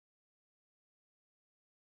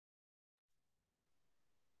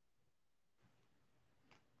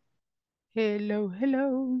Hello,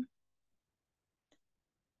 hello.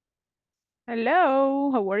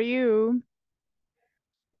 Hello, how are you?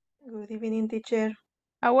 Good evening, teacher.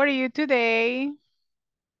 How are you today?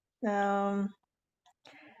 Um,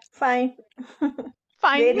 Fine.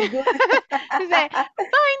 Fine. Very good. You say,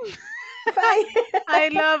 fine. Fine. I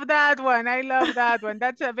love that one. I love that one.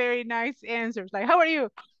 That's a very nice answer. Like, how are you?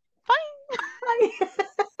 Fine. Fine.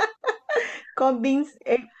 Convince,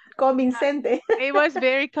 Uh, convincente. It was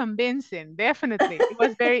very convincing, definitely. It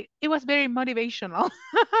was very motivational.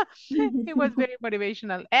 It was very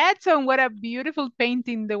motivational. Edson, what a beautiful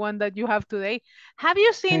painting, the one that you have today. Have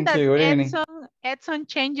you seen Thank that you. Good evening. Edson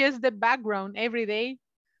changes the background every day?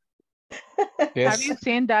 Have Yes. you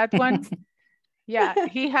seen that one? Yeah,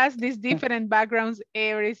 he has these different backgrounds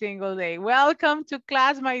every single day. Welcome to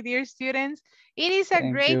class, my dear students. It is a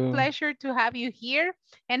Thank great you. pleasure to have you here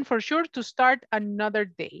and for sure to start another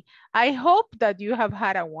day. I hope that you have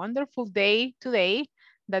had a wonderful day today,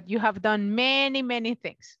 that you have done many, many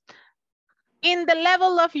things. In the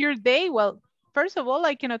level of your day, well, first of all,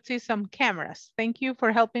 I cannot see some cameras. Thank you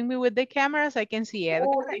for helping me with the cameras. I can see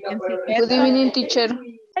Edgar, I can see Good Edson. evening, teacher.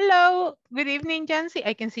 Hello, good evening, Jancy.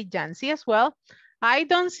 I can see Jancy as well. I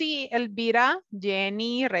don't see Elvira,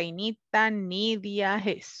 Jenny, Reinita, Nidia,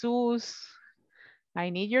 Jesus. I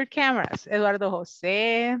need your cameras. Eduardo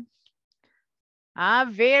Jose. Ah,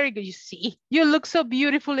 very good. You see, you look so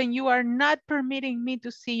beautiful and you are not permitting me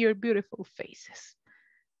to see your beautiful faces.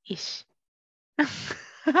 Ish.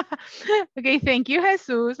 Okay, thank you,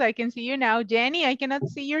 Jesus. I can see you now. Jenny, I cannot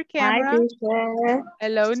see your Hi, camera. teacher.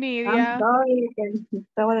 Hello, I'm Nidia. sorry que me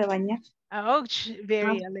acabo de bañar. Oh, Ah,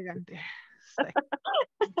 very elegant.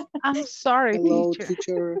 I'm sorry, Hello, teacher.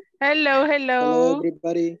 teacher. Hello, Hello, hello.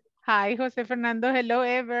 everybody. Hi, Jose Fernando. Hello,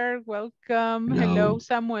 Ever. Welcome. Hello, Hello.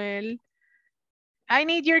 Samuel. I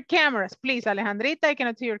need your cameras, please. Alejandrita, I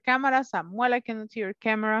cannot see your camera. Samuel, I cannot see your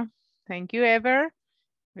camera. Thank you, Ever.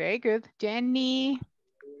 Very good. Jenny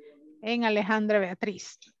and Alejandra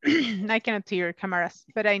Beatriz. I cannot see your cameras,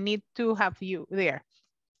 but I need to have you there.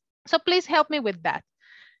 So please help me with that.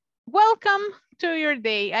 Welcome to your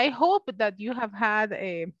day. I hope that you have had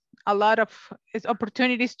a lot of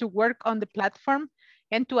opportunities to work on the platform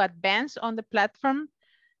and to advance on the platform,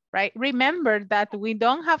 right? Remember that we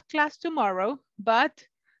don't have class tomorrow, but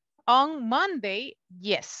on Monday,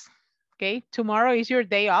 yes. Okay, tomorrow is your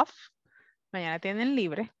day off. Mañana tienen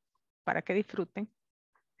libre para que disfruten,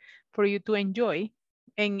 for you to enjoy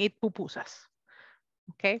and eat pupusas.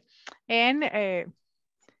 Okay, and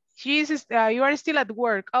Jesus, you are still at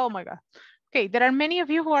work. Oh my God. Okay, there are many of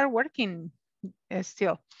you who are working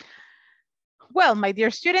still. Well, my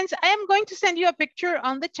dear students, I am going to send you a picture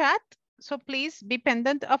on the chat. So please be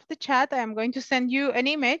pendant of the chat. I am going to send you an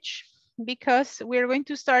image because we're going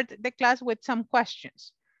to start the class with some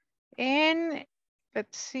questions. And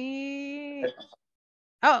let's see.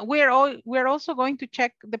 Oh, we're also going to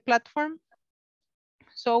check the platform.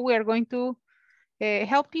 So we are going to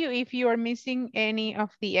help you if you are missing any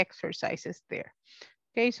of the exercises there.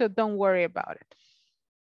 Okay, so don't worry about it.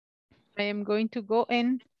 I am going to go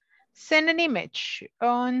and send an image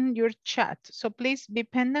on your chat. So please be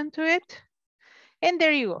pendant to it. And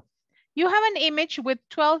there you go. You have an image with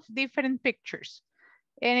 12 different pictures.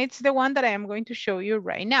 And it's the one that I am going to show you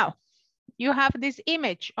right now. You have this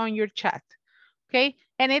image on your chat, okay?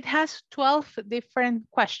 And it has 12 different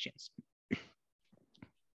questions.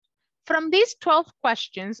 From these 12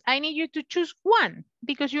 questions, I need you to choose one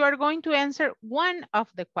because you are going to answer one of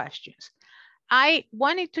the questions. I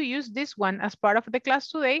wanted to use this one as part of the class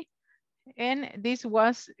today, and this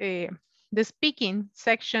was the speaking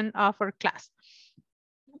section of our class.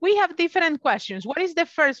 We have different questions. What is the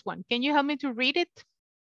first one? Can you help me to read it?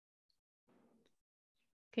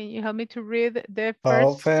 Can you help me to read the How first?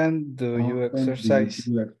 often do you exercise?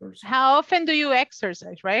 How often do you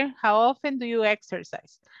exercise, right? How often do you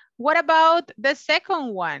exercise? What about the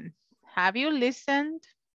second one? Have you listened?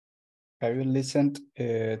 Have you listened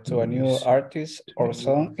to a new artist or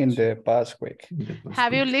song in the past week?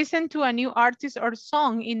 Have you listened to a new artist or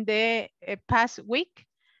song in the past week?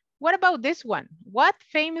 What about this one? What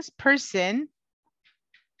famous person?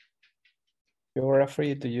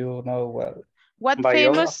 Geography, do you know well? What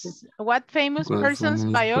famous person's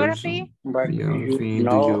biography Biography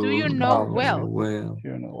do you know well?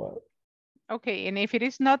 You know well. Okay, and if it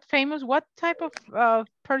is not famous, what type of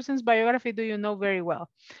person's biography do you know very well?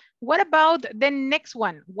 What about the next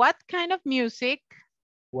one? What kind of music?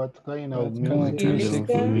 What kind What of kind of music you music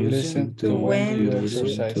do you listen to when when you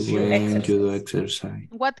exercise? you exercise.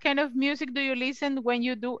 What kind of music do you listen when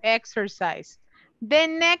you do exercise? The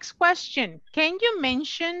next question, can you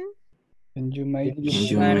mention Can you make Can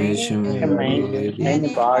you mention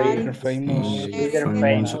Anybody, either famous either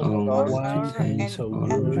famous or one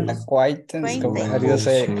or acquaintance? How do you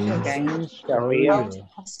say it? change careers.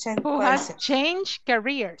 Who has changed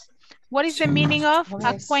careers? What is the meaning of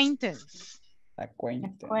acquaintance?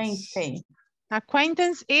 Acquaintance.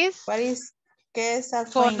 Acquaintance is ¿Qué es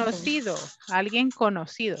acquaintance? conocido, alguien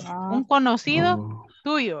conocido. Ah. Un conocido Oh,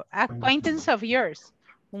 tuyo. Acquaintance of yours.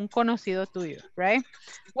 Un conocido tuyo, right?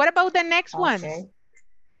 What about the next one? Okay.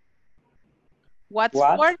 What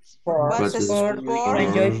What sports? What's what the sport sport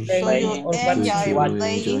enjoy do you playing or enjoy enjoy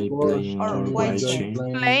playing or or watching?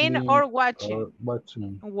 watching? Playing or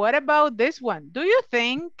watching. What about this one? Do you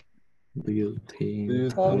think Do you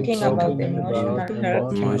think Talking about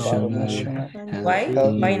emotional emotional Why?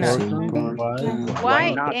 health Why is not? important?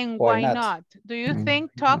 why not? and Why why not? not? Do you Mm.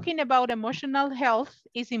 think talking about emotional health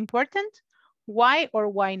is important? Why or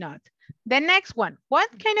why not? The next one, what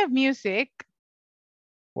kind of music?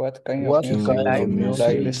 What kind What of music kind of do you music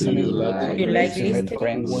like do listening you like You like when you meet listening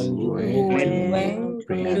friends? when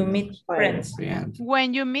when you meet friends.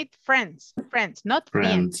 When you meet friends. Friends, not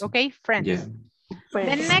friends, Friends. okay? Friends. Yeah.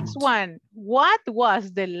 The next one, what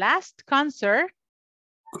was the last concert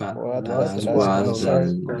What was was the the last concert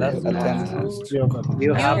last you attended? concert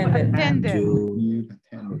You have you've attended? you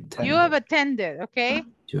You have attended, okay?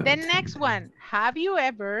 you The next one, have you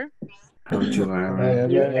ever have you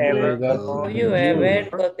Have you you ever got Have you ever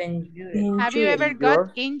gotten Have you ever got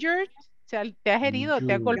Yours? injured? ¿Te has herido?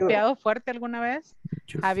 ¿Te ha golpeado fuerte alguna vez?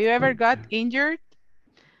 you Have you ever got injured?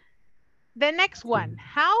 The next one.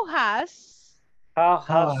 How has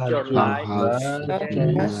your life life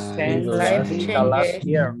changed in the last changes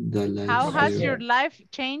year? your life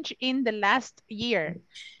changed in the last year?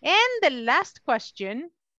 And the last question.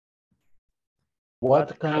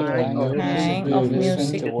 What kind of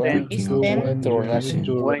music do you listen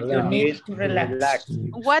to when you need to relax?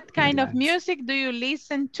 What kind of music do you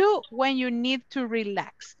listen to when you need to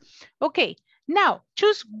relax? Okay, now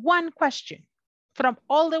choose one question from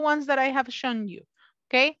all the ones that I have shown you.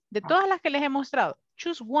 Okay, de todas las que les he mostrado,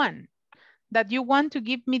 choose one that you want to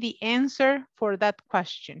give me the answer for that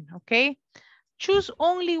question. Okay, choose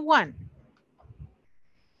only one.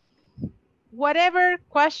 Whatever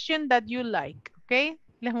question that you like. Okay,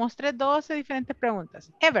 les mostré 12 diferentes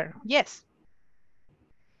preguntas. Ever, yes.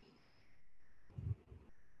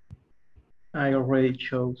 I already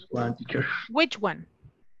chose one, teacher. Which one?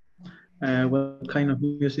 What kind of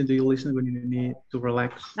music do you listen when you need to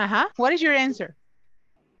relax? What is your answer?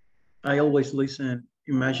 I always listen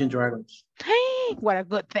Imagine Dragons. Hey, what a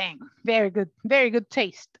good thing. Very good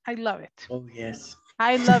taste. I love it. Oh, yes.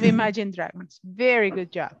 I love Imagine Dragons. Very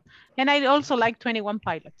good job. And I also like 21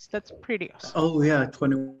 Pilots. That's pretty awesome. Oh, yeah,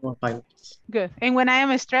 21 Pilots. Good. And when I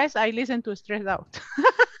am stressed, I listen to Stressed Out.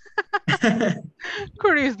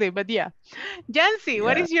 Curiously, but yeah. Jancy,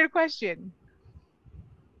 what is your question?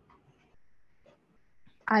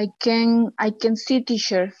 I can see,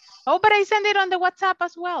 teacher. Oh, but I send it on the WhatsApp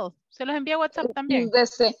as well. Se los envía a WhatsApp también.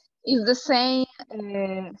 Is the same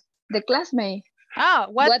the classmate. Oh,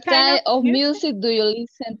 what kind of music do you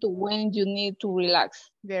listen to when you need to relax?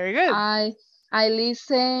 Very good. I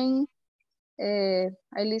listen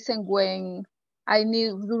when I need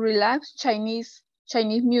to relax Chinese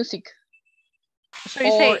music. So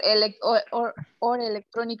you say or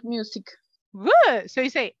electronic music. good. So you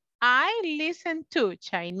say I listen to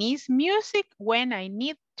Chinese music when I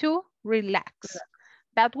need to relax.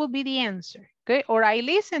 That will be the answer. Okay. Or I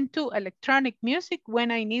listen to electronic music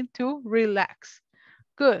when I need to relax.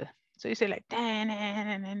 Good. So you say like,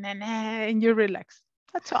 and you relax.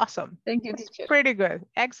 That's awesome. Thank you, teacher. Pretty good.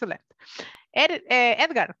 Excellent.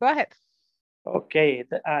 Edgar, go ahead. Okay,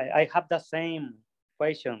 I have the same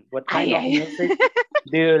question. What kind of music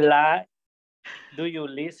do you like? Do you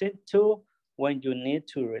listen to when you need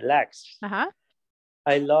to relax?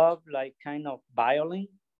 I love like kind of violin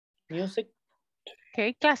music.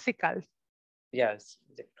 Okay, classical. Yes,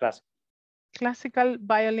 the classic. Classical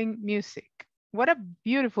violin music. What a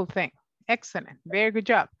beautiful thing. Excellent. Very good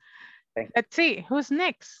job. Let's see. Who's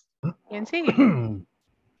next? ¿Quién sigue?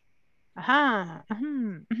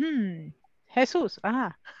 Jesus.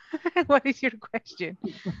 What is your question?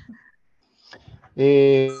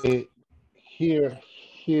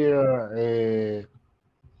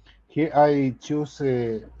 Here I choose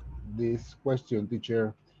this question,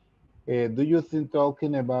 teacher. Do you think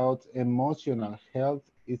talking about emotional health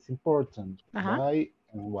is important? Why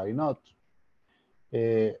and why not?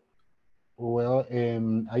 Well,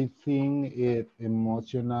 I think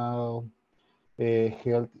emotional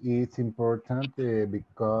health is important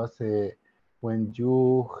because when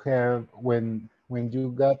you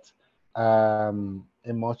got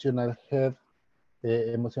emotional health,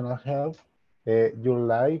 your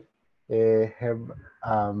life have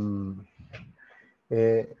uh,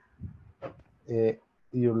 uh,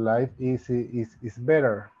 your life is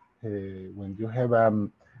better when you have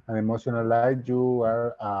an emotional life. You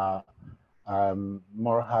are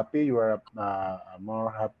more happy. You are a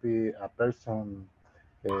more happy a person,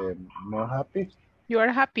 more happy, You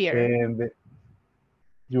are happier. and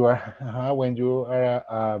you are when you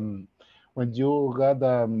got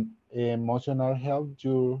emotional health,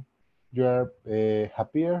 you are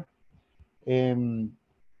happier, and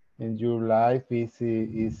your life is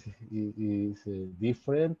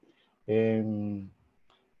different, and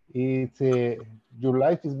it's your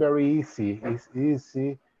life is very easy. It's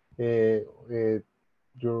easy. You're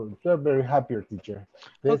very happier, teacher.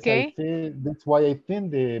 Okay. That's why I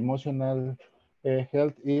think the emotional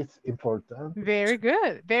health is important. Very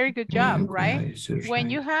good. Very good job, right? When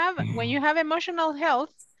you have emotional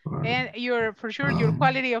health, and for sure your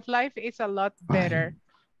quality of life is a lot better.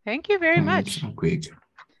 Thank you very much.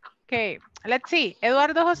 Okay, let's see.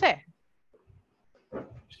 Eduardo Jose.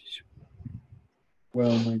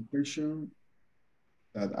 Well, my question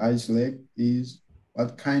that I select is,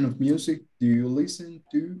 what kind of music do you listen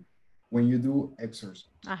to when you do exercise?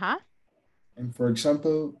 And for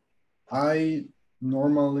example, I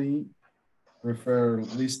normally prefer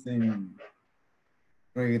listening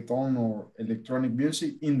reggaeton or electronic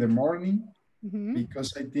music in the morning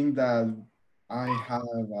because I think that I have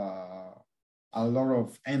a lot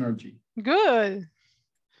of energy. Good.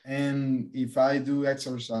 And if I do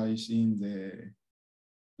exercise in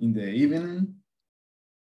the evening,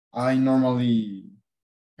 I normally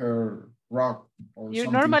hear rock or You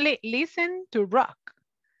something. normally listen to rock.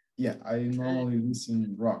 Yeah, I normally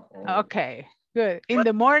listen rock. Okay, good. In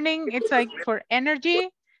the morning, it's like for energy,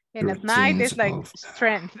 and at night, it's like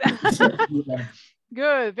strength.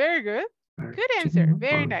 Good, very good. Good answer,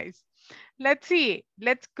 very nice. Let's see.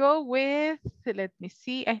 Let's go with, let me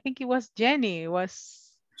see. I think it was Jenny. It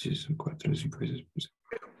was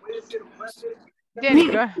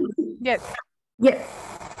Jenny, go ahead. Yes. Yeah.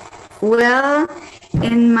 Well,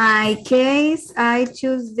 in my case, I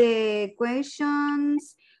choose the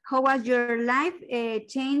questions. How was your life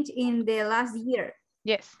change in the last year?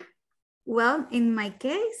 Yes. Well, in my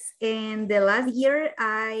case, in the last year,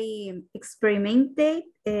 I experimented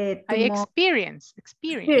experience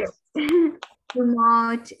too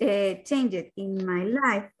much changes in my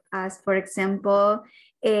life. As for example,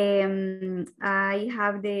 I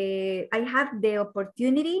have the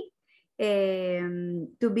opportunity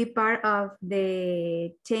to be part of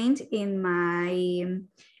the change in my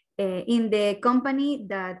in the company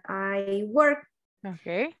that I work.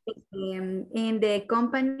 Okay. In the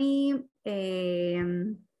company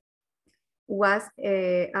was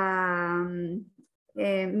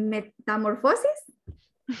metamorphosis.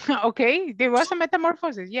 Okay, there was a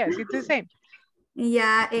metamorphosis. Yes, it's the same.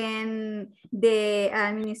 Yeah, and the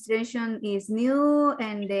administration is new,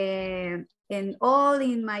 and all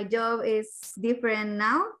in my job is different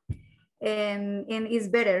now, and is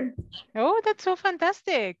better. Oh, that's so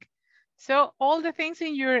fantastic. So all the things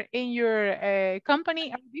in your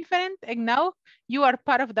company are different, and now you are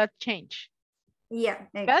part of that change. Yeah.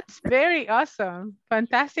 That's very awesome.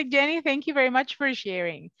 Fantastic, Jenny. Thank you very much for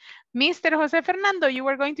sharing. Mr. Jose Fernando, you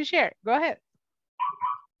were going to share. Go ahead.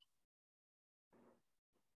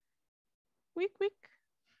 Quick.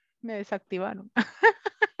 Me desactivaron.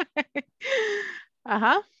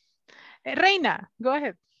 Ajá. Reina, go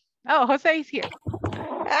ahead. Oh, Jose is here.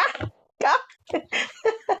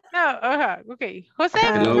 No, okay. Jose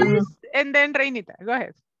first, and then Reinita. Go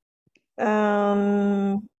ahead.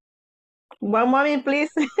 One moment,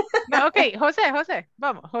 please. No, okay, Jose,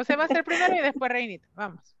 vamos. Jose va a ser primero y después Reinita.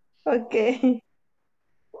 Vamos. Okay.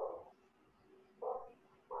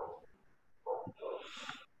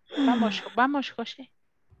 Vamos, Jose.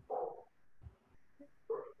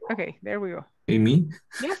 Okay, there we go. ¿Y me?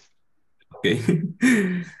 Yes. Okay.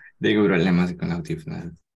 Tengo problemas con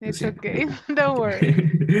audífonos. It's okay. Don't worry.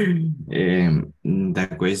 The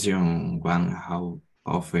question one, how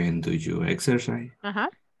often do you exercise?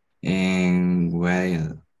 And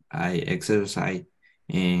well, I exercise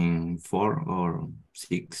in 4 or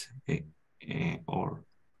 6 or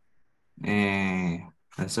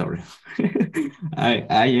sorry.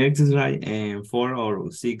 I exercise 4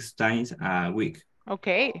 or 6 times a week.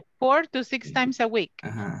 Okay, 4 to 6 times a week.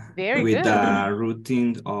 Very With good. the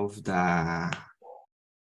routine of the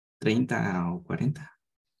 30 or 40.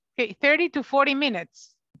 Okay, 30 to 40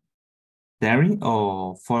 minutes. 30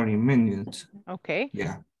 or 40 minutes. Okay.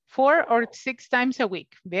 Yeah. 4 or 6 times a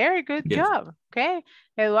week. Very good job. Okay.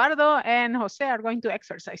 Eduardo and Jose are going to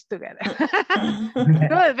exercise together.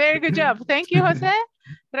 Good. Very good job. Thank you, Jose.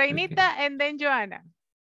 Reinita and then Joanna.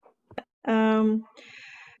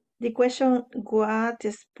 The question, what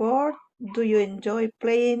sport do you enjoy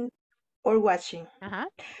playing or watching?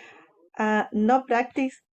 No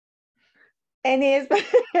practice.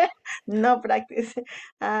 No practice.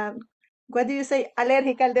 What do you say?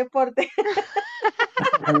 Alérgica al deporte.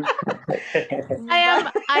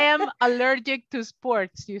 I am allergic to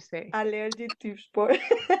sports, you say. Allergic to sport.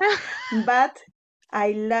 But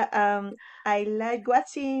I like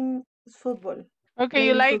watching football. Okay,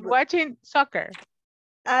 you like watching soccer.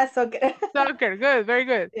 Soccer. Soccer, good, very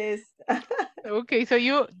good. Yes. Okay, so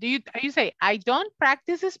you say I don't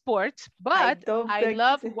practice sports, but I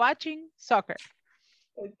love watching soccer.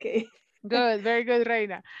 Okay. Good, very good,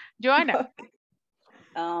 Reina. Joanna.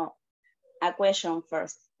 A question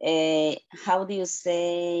first. How do you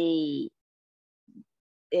say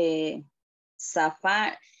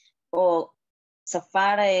zafar or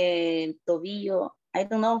zafar tobillo? I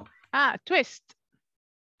don't know. Twist.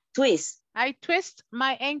 Twist. I twist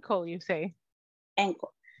my ankle, you say.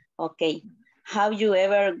 Ankle. Okay. Have you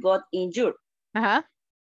ever got injured?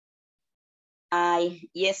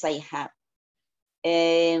 Yes, I have.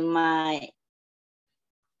 I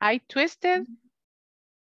twisted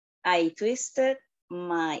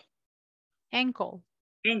my ankle.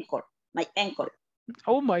 My ankle.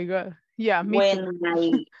 Oh my God. Yeah, me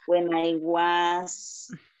too. When I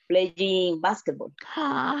was playing basketball.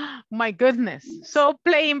 My goodness. So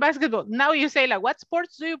playing basketball. Now you say like, what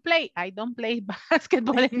sports do you play? I don't play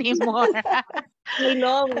basketball anymore. I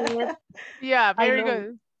love it. Yeah, very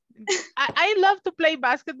good. I love to play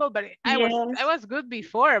basketball, but I was good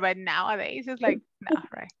before, but nowadays it's like, nah,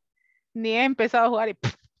 right. Ni he empezado a jugar y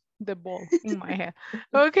the ball in my head.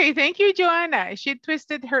 Okay, thank you, Joanna. She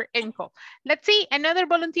twisted her ankle. Let's see, another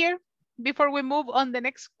volunteer before we move on the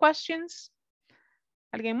next questions.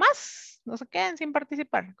 ¿Alguien más? No se queden sin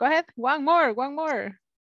participar. Go ahead. One more.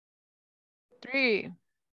 3,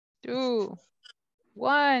 2,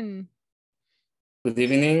 1. Good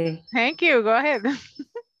evening. Thank you. Go ahead.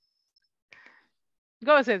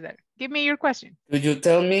 Go, Cesar. Give me your question. Could you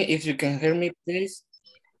tell me if you can hear me, please?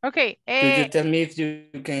 Okay. Could you tell me if you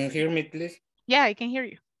can hear me, please? Yeah, I can hear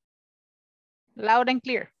you. Loud and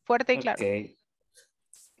clear. Fuerte y claro. Okay.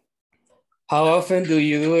 How often do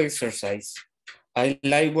you do exercise? I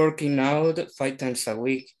like working out 5 times a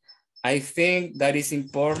week. I think that is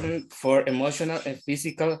important for emotional and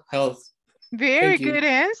physical health. Very good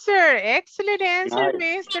answer. Excellent answer,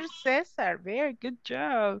 Mr. Cesar. Very good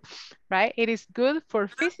job. Right? It is good for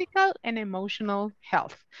physical and emotional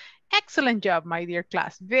health. Excellent job, my dear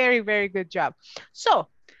class. Very, very good job. So,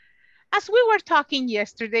 as we were talking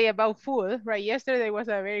yesterday about food, right? Yesterday was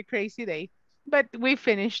a very crazy day, but we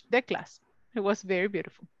finished the class. It was very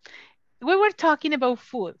beautiful. We were talking about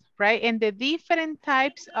food, right? And the different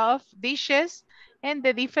types of dishes and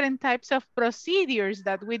the different types of procedures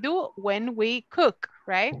that we do when we cook,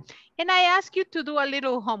 right? And I asked you to do a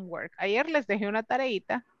little homework. Ayer les dejé una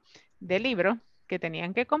tareita de libro que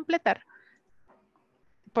tenían que completar.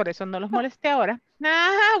 Por eso no los molesté ahora.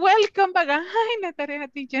 Welcome back. Ay, la tarea,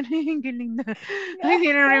 teacher. Qué linda. I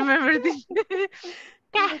didn't remember this. ¿De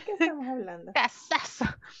qué estamos hablando? Casazo.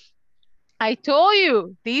 I told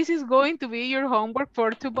you, this is going to be your homework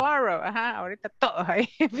for tomorrow. Ahorita todos ahí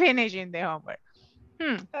finishing the homework.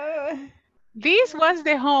 This was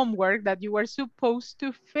the homework that you were supposed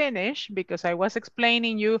to finish because I was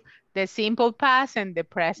explaining you the simple past and the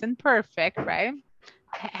present perfect, right?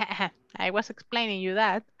 I was explaining you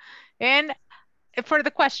that. And for the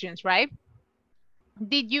questions, right?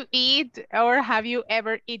 Did you eat or have you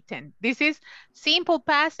ever eaten? This is simple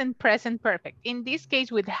past and present perfect. In this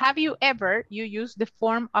case, with have you ever, you use the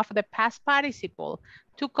form of the past participle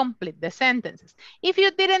to complete the sentences. If you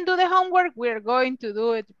didn't do the homework, we're going to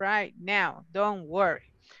do it right now. Don't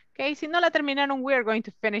worry. Okay, si no la terminaron, we're going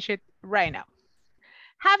to finish it right now.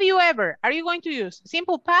 Have you ever, are you going to use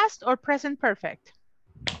simple past or present perfect?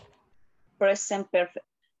 Present perfect.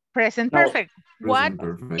 Present perfect. What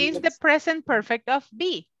is the present perfect of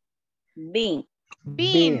be? Been.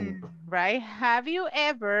 Been, right? Have you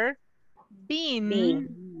ever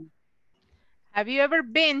been? Have you ever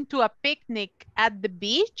been to a picnic at the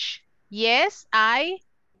beach? Yes, I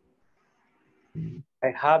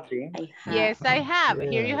have been. Yes, I have.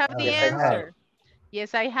 Here you have the answer.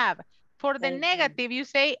 Yes, I have. For the negative, you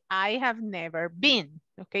say, I have never been.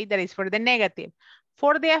 Okay, that is for the negative.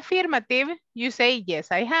 For the affirmative, you say, yes,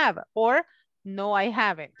 I have. Or, no, I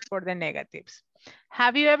haven't for the negatives.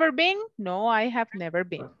 Have you ever been? No, I have never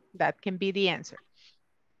been. That can be the answer.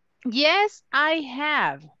 Yes, I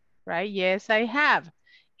have, right? Yes, I have.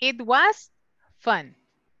 It was fun.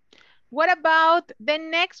 What about the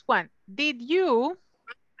next one? Did you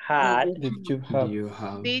Had. Did you have?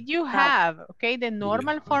 Did you have? Okay, the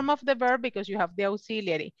normal form of the verb because you have the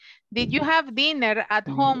auxiliary. Did you have dinner at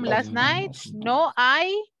home last night? No,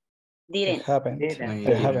 I Didn't.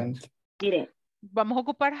 I haven't. Didn't. Vamos a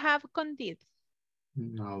ocupar have con did.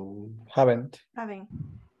 No. Haven't.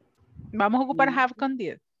 Vamos a ocupar have con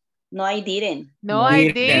did. No, I didn't. No,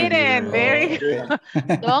 I didn't. No. Very good.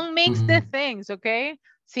 Don't mix the things, okay?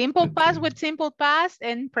 Simple past with simple past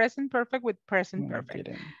and present perfect with present perfect.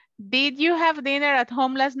 Did you have dinner at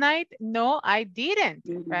home last night? No, I didn't,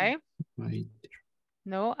 right?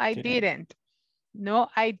 No, I didn't. No,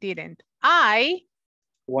 I didn't. I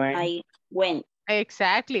went.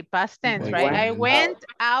 Exactly, past tense, right? I went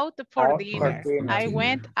out for dinner. I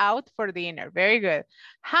went out for dinner. Very good.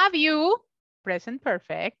 Have you, present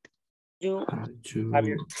perfect. Have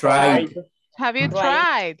you tried? Have you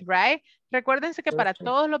tried, right? Recuérdense que para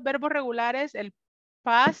todos los verbos regulares, el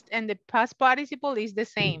past and the past participle is the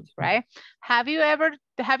same, right? Have you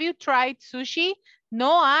tried sushi?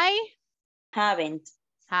 No, I haven't.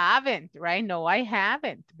 Haven't, right? No, I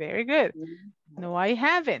haven't. Very good. No, I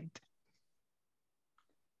haven't.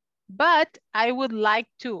 But I would like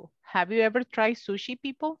to. Have you ever tried sushi,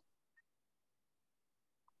 people?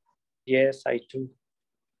 Yes, I do.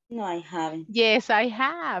 No, I haven't. Yes, I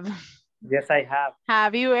have. Yes, I have.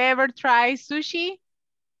 Have you ever tried sushi?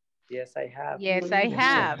 Yes, I have. Yes, I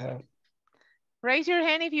have. Raise your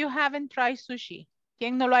hand if you haven't tried sushi.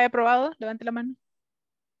 ¿Quién no lo haya probado? Levante la mano.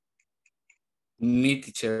 Me,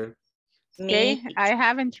 teacher. Okay, I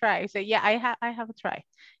haven't tried. So yeah, I have tried.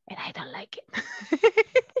 And I don't like it.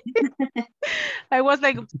 I was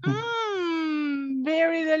like,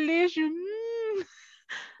 very delicious.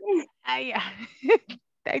 I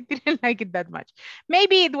didn't like it that much.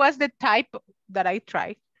 Maybe it was the type that I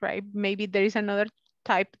tried, right? Maybe there is another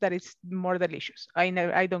type that is more delicious. I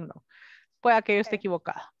don't know. Puede que yo esté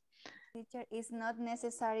equivocada. Teacher, it's not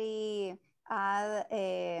necessary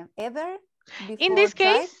ever. In this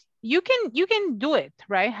case, you can do it,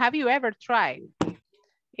 right? Have you ever tried?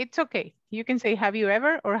 It's okay. You can say, have you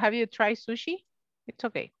ever, or have you tried sushi? It's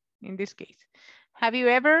okay in this case. Have you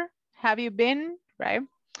ever, have you been, right?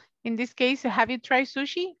 In this case, have you tried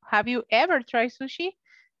sushi? Have you ever tried sushi?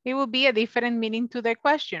 It will be a different meaning to the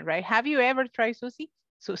question, right? Have you ever tried sushi?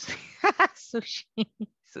 Sushi.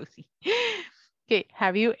 Sushi. Okay,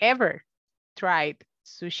 have you ever tried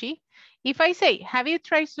sushi? If I say, have you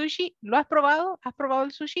tried sushi? ¿Lo has probado? ¿Has probado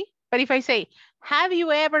el sushi? But if I say, have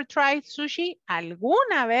you ever tried sushi?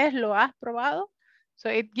 ¿Alguna vez lo has probado? So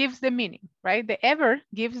it gives the meaning, right? The ever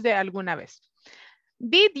gives the alguna vez.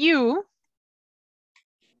 Did you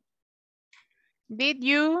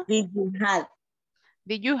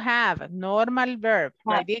have normal verb,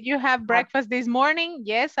 right? Did you have breakfast this morning?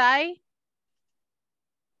 Yes, I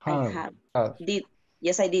have. Did.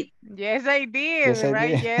 Yes, I did. Yes, I did,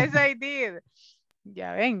 right? Yes, I did.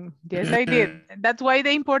 Ya ven, yes, I did. That's why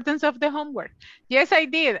the importance of the homework. Yes, I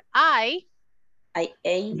did. I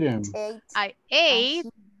ate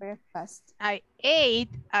breakfast. I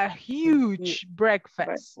ate a huge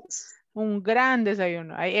breakfast. Un gran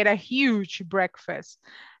desayuno. I ate a huge breakfast.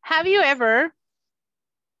 Have you ever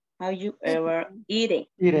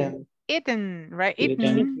eaten, right?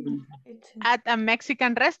 Eaten at a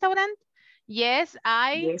Mexican restaurant? Yes,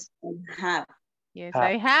 I have. Yes,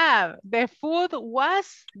 I have. The food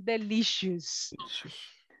was delicious.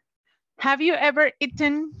 Have you ever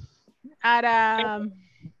eaten at a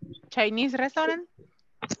Chinese restaurant?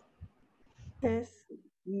 Yes.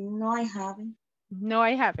 No, I haven't. No,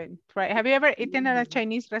 I haven't. Right. Have you ever eaten at a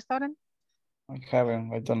Chinese restaurant? I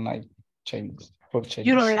haven't. I don't like Chinese food.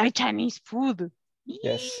 You don't like Chinese food?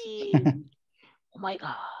 Yes. Oh my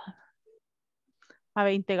God. A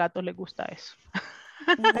 20 gatos les gusta eso.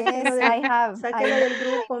 Yes, I have. Sáquelo del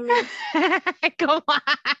grupo. Come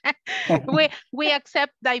on. We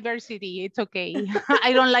accept diversity. It's okay.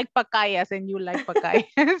 I don't like pacayas and you like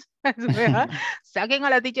pacayas. Saquen a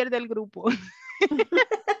la teacher del grupo.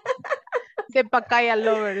 The pacaya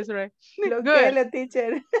lovers, right? Bloquea,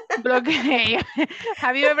 teacher. Bloquea.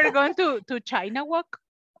 Have you ever gone to China Walk?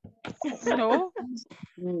 No.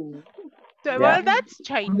 So, well, that's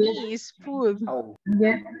Chinese food.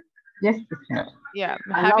 Yes. Yes. Yeah.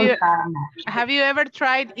 Have you ever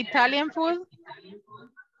tried Italian food?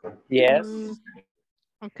 Yes.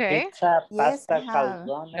 Okay. Pizza, yes, pasta,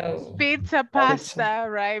 calzone. Pizza, pasta,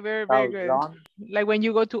 right? Very, very good. Like when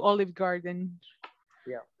you go to Olive Garden.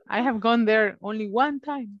 Yeah. I have gone there only one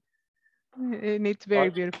time. And it's very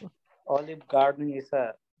beautiful. Olive Garden is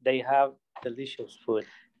they have delicious food.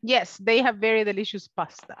 Yes, they have very delicious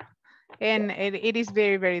pasta. And it is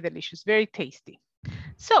very, very delicious, very tasty.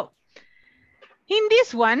 So in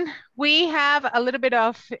this one, we have a little bit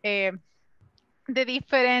of the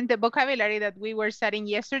different vocabulary that we were studying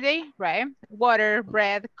yesterday, right? Water,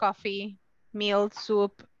 bread, coffee, meal,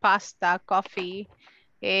 soup, pasta, coffee,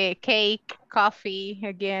 cake, coffee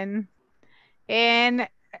again. And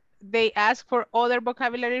they ask for other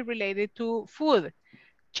vocabulary related to food.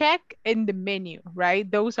 Check in the menu, right?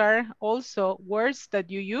 Those are also words that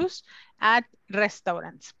you use at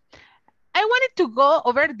restaurants. I wanted to go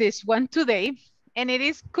over this one today, and it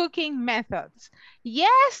is cooking methods.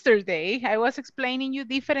 Yesterday, I was explaining you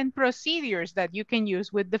different procedures that you can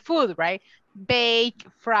use with the food, right? Bake,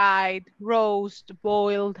 fried, roast,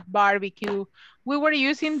 boiled, barbecue. We were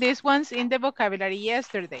using these ones in the vocabulary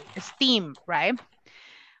yesterday. Steam, right?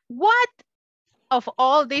 What of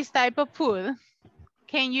all this type of food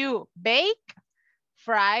can you bake,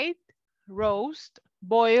 fried, roast,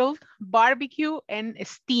 boiled, barbecue, and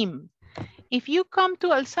steam? If you come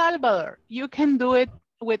to El Salvador, you can do it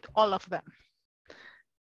with all of them.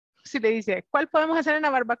 Si le dice, ¿cuál podemos hacer en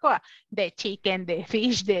la barbacoa? The chicken, the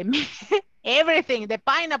fish, the meat, everything, the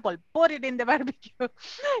pineapple, put it in the barbecue.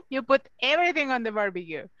 You put everything on the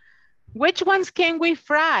barbecue. Which ones can we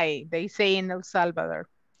fry? They say in El Salvador.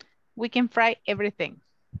 We can fry everything.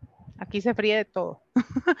 Aquí se fríe de todo.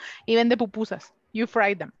 Even the pupusas, you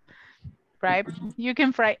fry them, right? You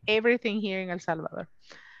can fry everything here in El Salvador.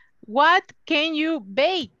 What can you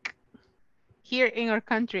bake here in our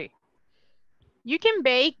country? You can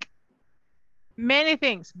bake many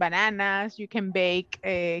things. Bananas, you can bake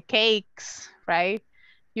cakes, right?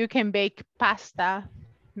 You can bake pasta,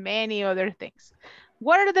 many other things.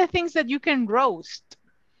 What are the things that you can roast?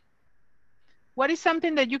 What is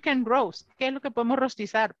something that you can roast? ¿Qué es lo que podemos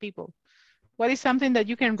rostizar, people? What is something that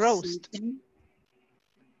you can roast?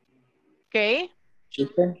 Okay.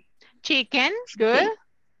 Chicken. Chicken, good.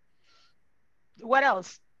 What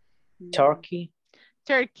else? Turkey.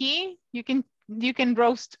 Turkey, you can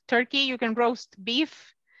roast turkey, you can roast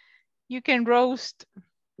beef, you can roast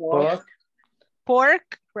Pork.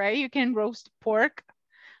 Pork, right? You can roast pork.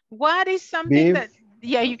 What is something Beef. that,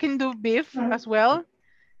 yeah, you can do beef as well.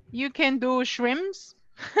 You can do shrimps.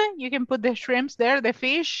 You can put the shrimps there, the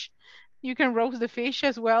fish. You can roast the fish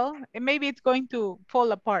as well. And maybe it's going to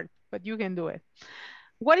fall apart, but you can do it.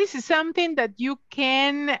 What is something that you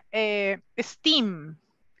can steam?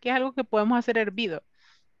 ¿Qué es algo que podemos hacer hervido?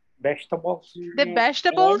 Vegetables. The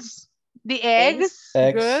vegetables, the eggs,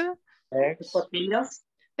 good. Eggs. Potatoes.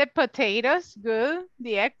 The potatoes, good.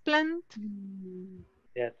 The eggplant.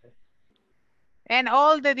 Yes. And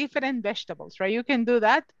all the different vegetables, right? You can do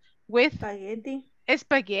that with Spaghetti.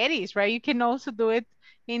 spaghettis, right? You can also do it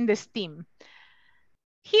in the steam.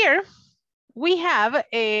 Here we have,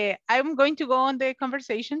 I'm going to go on the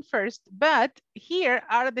conversation first, but here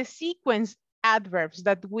are the sequence adverbs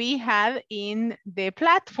that we had in the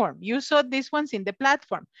platform. You saw these ones in the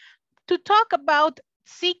platform. To talk about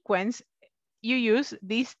sequence, you use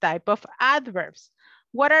this type of adverbs.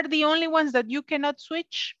 What are the only ones that you cannot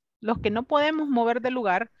switch? Los que no podemos mover de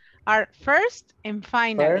lugar are first and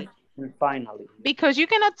finally. First and finally. Because you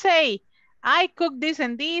cannot say, I cook this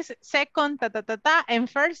and this, second, ta, ta, ta, ta, and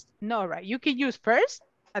first. No, right? You can use first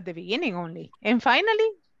at the beginning only. And finally,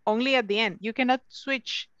 only at the end. You cannot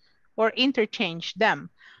switch or interchange them.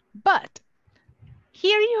 But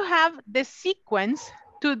here you have the sequence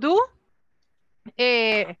to do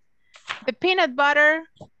the peanut butter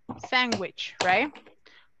sandwich, right?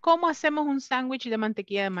 ¿Cómo hacemos un sándwich de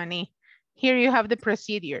mantequilla de maní? Here you have the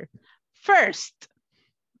procedure. First,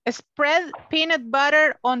 spread peanut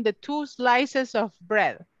butter on the 2 slices of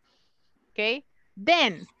bread, okay?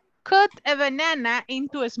 Then, cut a banana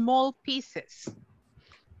into small pieces.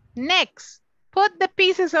 Next, put the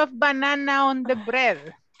pieces of banana on the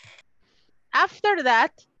bread. After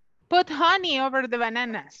that, put honey over the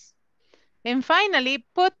bananas. And finally,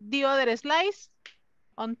 put the other slice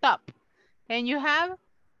on top. And you have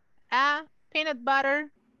a peanut butter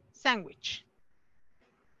sandwich.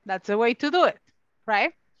 That's the way to do it,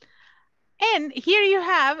 right? And here you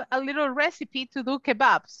have a little recipe to do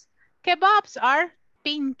kebabs. Kebabs are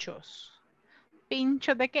pinchos.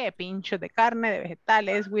 Pincho de qué? Pincho de carne, de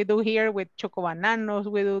vegetales. We do here with chocobananos.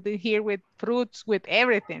 We do here with fruits, with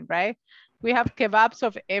everything, right? We have kebabs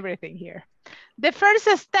of everything here. The first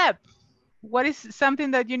step, what is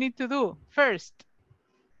something that you need to do first?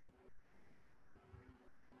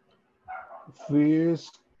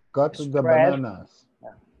 First, cut the bananas.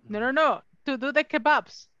 No. To do the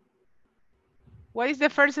kebabs. What is the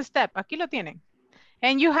first step? Aquí lo tienen.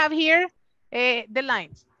 And you have here the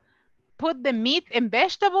lines. Put the meat and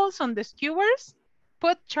vegetables on the skewers.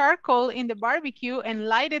 Put charcoal in the barbecue and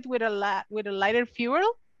light it with a lighter fuel.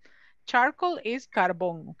 Charcoal is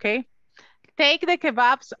carbon, okay? Take the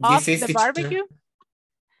kebabs off the barbecue.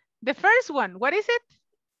 The first one, what is it?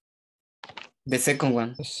 The second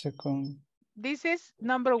one. The second. This is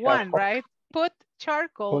number one, right? Put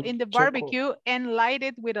charcoal in the barbecue and light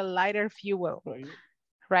it with a lighter fuel.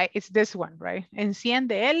 Right? It's this one, right?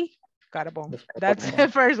 Enciende el carbón. That's the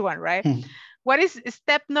first one, right? What is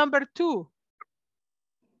step number 2?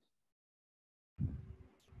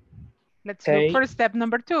 Let's look for step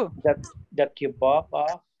number 2. The kebab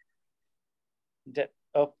off the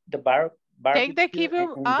barbecue. Take the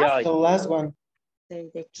kebab off. The last one.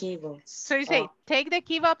 Take the kebabs. So you say, take the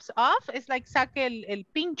kebabs off. It's like saque el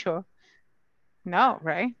pincho. No,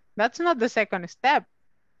 right? That's not the second step.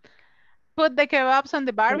 Put the kebabs on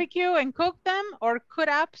the barbecue and cook them, or cut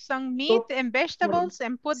up some meat and vegetables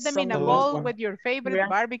and put them in a bowl with your favorite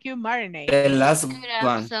barbecue marinade. The last one.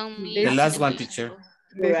 The last one, teacher.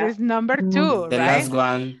 This is number 2, the right? Last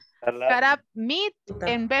one. Cut up meat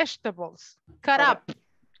and vegetables. Cut up.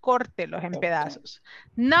 Córtelos en pedazos.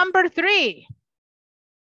 Number 3.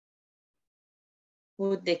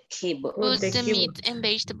 Put the kebab. Put the meat and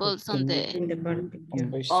vegetables on the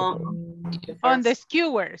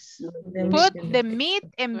skewers. Put the meat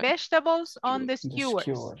and vegetables on the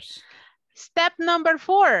skewers. Step number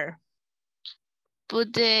 4.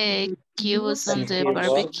 Put the kebabs on the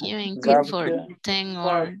barbecue and cook for 10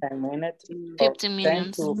 or 15 minutes.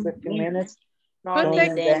 10 to 15 minutes.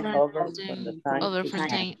 Turning them over from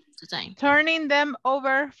time to time. Turning them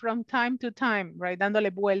over from time to time, right?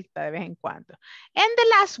 Dándole vuelta de vez en cuando. And the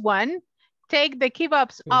last one, take the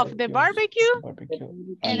kebabs off the barbecue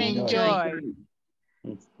and enjoy.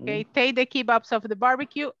 Okay, take the kebabs off the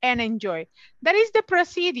barbecue and enjoy. That is the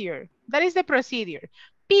procedure. That is the procedure.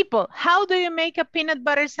 People, how do you make a peanut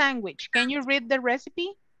butter sandwich? Can you read the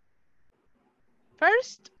recipe?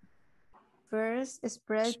 First,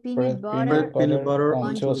 spread peanut butter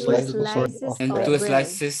on 2 slices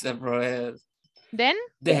of bread. Then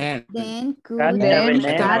cut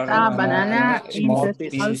a banana into small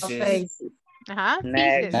pieces.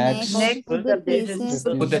 Next, put the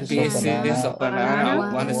pieces of banana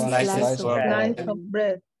on 1 slice of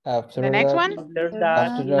bread. The next one? After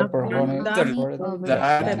that, pour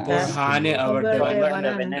honey over the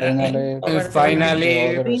banana. And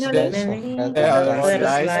finally,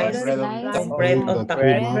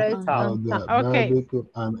 okay.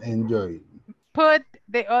 And enjoy. Put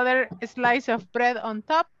the other slice of bread on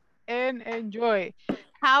top and enjoy.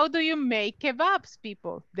 How do you make kebabs,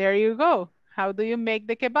 people? There you go. How do you make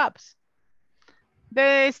the kebabs?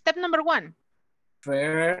 The step number 1.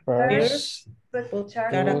 First, put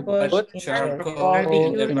charcoal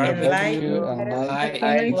in the barbecue and light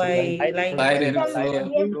it.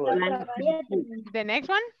 The next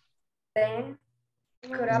one? Then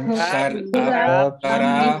cut up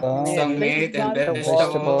some meat and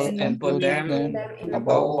vegetables and put them in a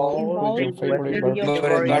bowl with your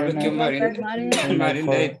favorite barbecue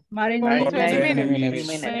marinade. For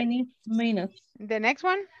 20 minutes. The next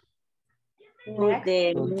one? Put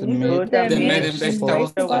the meat and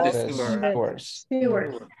vegetables on the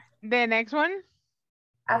skewers. The next one?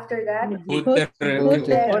 After that, Put the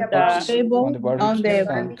table on the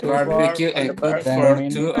barbecue and cook for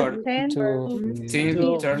 2 or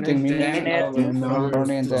 15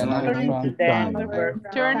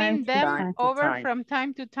 turning them over from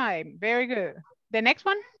time to time. Very good. The next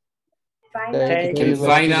one?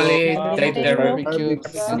 Finally, take the barbecue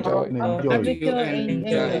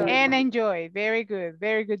and enjoy. Very good.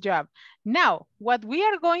 Very good job. Now, what we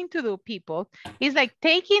are going to do, people, is like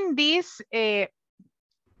taking this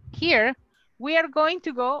here, we are going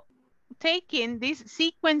to go taking these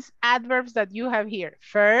sequence adverbs that you have here.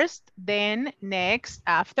 First, then, next,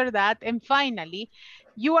 after that, and finally,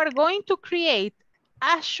 you are going to create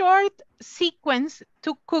a short sequence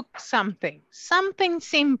to cook something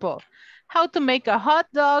simple. How to make a hot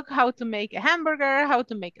dog, how to make a hamburger, how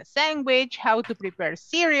to make a sandwich, how to prepare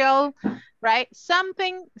cereal, right?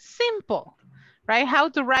 Something simple, right? How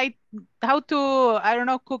to, I don't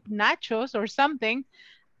know, cook nachos or something.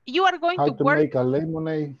 You are going to work. Make a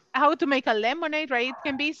lemonade. How to make a lemonade, right? It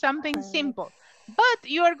can be something simple. But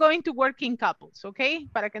you are going to work in couples, okay?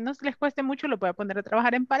 Para que no les cueste mucho, lo puede poner a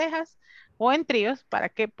trabajar en parejas o en tríos para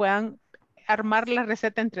que puedan armar la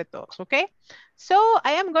receta entre todos, okay? So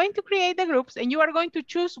I am going to create the groups and you are going to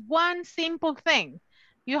choose one simple thing.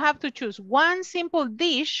 You have to choose one simple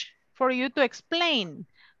dish for you to explain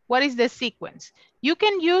what is the sequence. You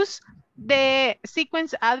can use the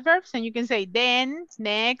sequence adverbs, and you can say then,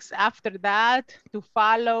 next, after that, to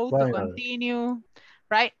follow, to continue,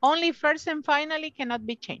 right? Only first and finally cannot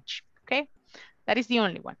be changed, okay? That is the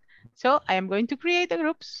only one. So I am going to create the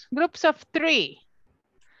groups of 3.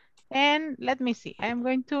 And let me see, I am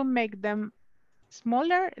going to make them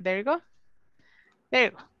smaller. There you go. There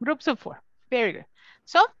you go, groups of 4, very good.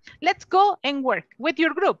 So let's go and work with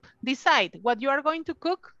your group. Decide what you are going to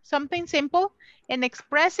cook, something simple, and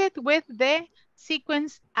express it with the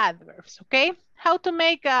sequence adverbs, okay? How to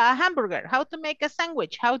make a hamburger, how to make a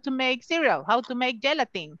sandwich, how to make cereal, how to make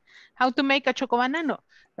gelatin, how to make a chocobanano,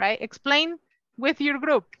 right? Explain with your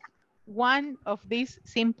group one of these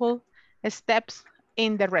simple steps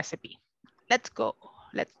in the recipe. Let's go,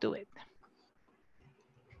 let's do it.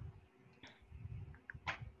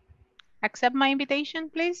 Accept my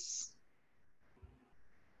invitation, please.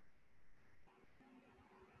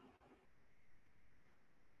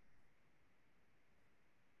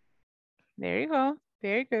 There you go.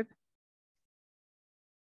 Very good.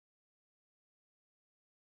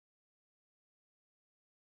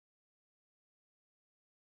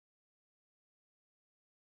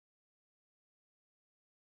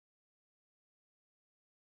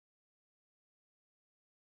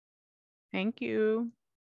 Thank you.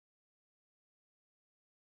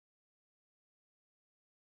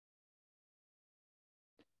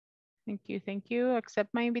 Thank you, thank you.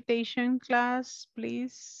 Accept my invitation, class,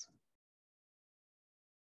 please.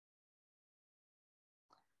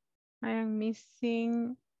 I am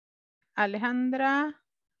missing Alejandra,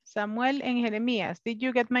 Samuel, and Jeremías. Did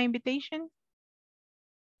you get my invitation?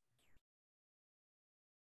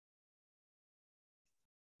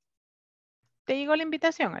 ¿Te llegó la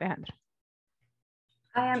invitación, Alejandra?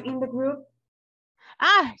 I am in the group.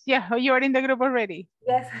 Ah, yeah, you are in the group already.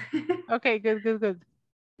 Yes. Okay, good, good, good.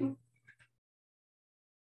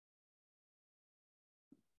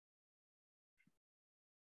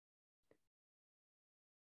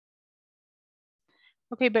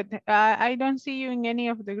 Okay, but I don't see you in any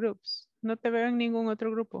of the groups. No te veo en ningún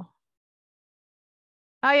otro grupo.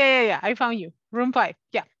 Ah, yeah, I found you. Room 5.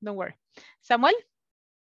 Yeah, don't worry. Samuel?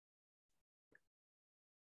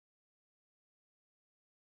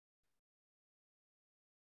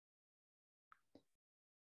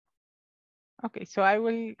 Okay, so I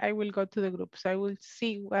will go to the groups. I will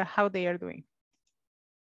see how they are doing.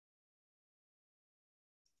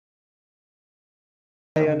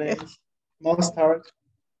 Mayonnaise, mustard,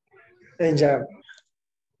 and jam.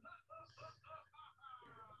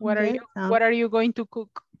 What are you going to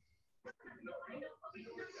cook?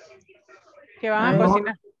 ¿Qué van a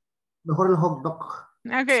cocinar? Mejor el hot dog.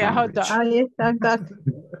 Okay, a hot dog. Ahí está, exacto.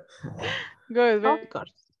 Good. Popcorn,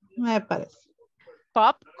 me parece.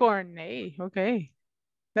 Popcorn, hey, okay.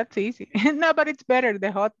 That's easy. No, but it's better, the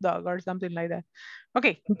hot dog or something like that.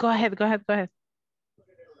 Okay, go ahead.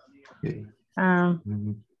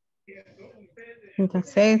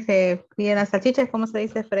 Entonces, piden las salchichas, ¿cómo se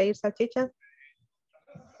dice freír salchichas?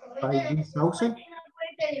 Fried sauce.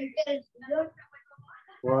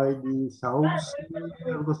 Fried sauce.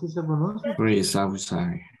 Algo así se pronuncia. Free sauce.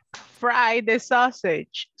 Fry the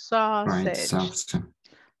sausage. Fried sauce.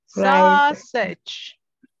 Sausage.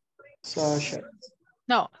 Sausage.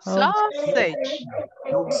 No, sausage.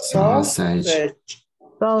 Sausage.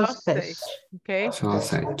 Sausage. Okay.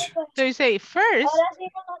 Sausage. So you say first.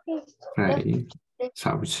 Fried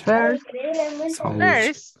sausage.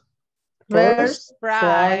 First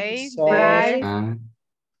fry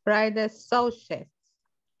the sausage.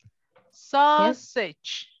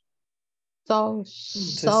 Sausage.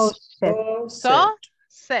 Sausage.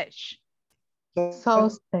 Fry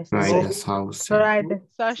the sausage. Fry the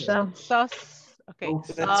sauce. Okay,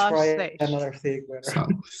 let's try another thing.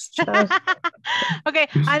 Okay,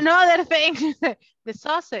 another thing. The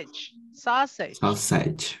sausage. Sausage.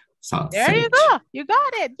 There you go. You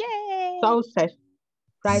got it. Yay. Sausage.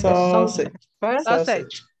 Fry the sausage.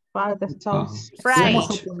 Sausage. Fry the sausage. Fry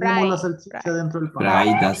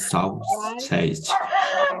the sausage.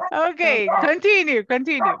 Okay, continue.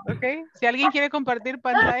 Okay. Si alguien quiere compartir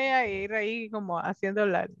pantalla e ir ahí como haciendo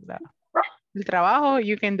el trabajo,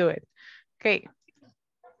 you can do it. Okay.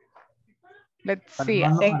 Let's see.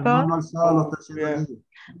 Okay,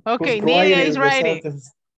 Nidia is writing.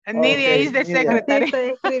 And Nidia is the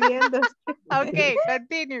secretary. Okay,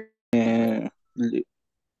 continue.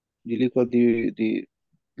 The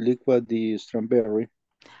liquid strawberry.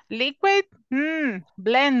 Liquid? Blend.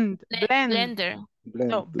 Blender.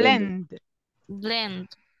 No, blend.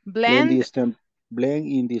 Blend. Blend in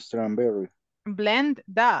the strawberry. Blend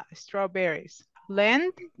the strawberries.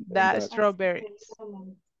 Blend the strawberries.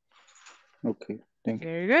 Okay, thank you.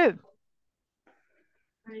 Very good.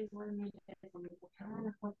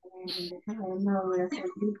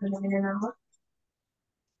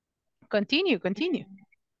 Continue, continue.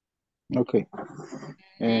 Okay.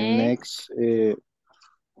 And next,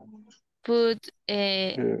 Put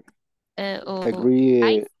agree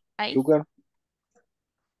ice. sugar.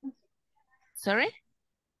 Sorry?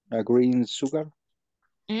 Agree in sugar.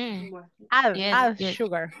 Add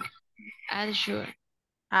sugar. Add sugar.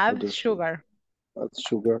 Add sugar. Add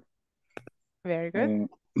sugar. Very good.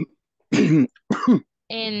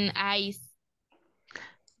 And ice.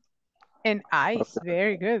 And ice. Okay.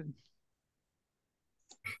 Very good.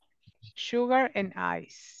 Sugar and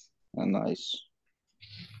ice. And ice.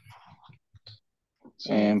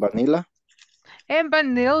 And vanilla. And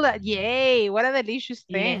vanilla. Yay. What a delicious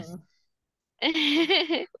thing.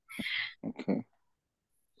 Yes. Okay.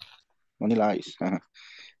 Vanilla ice.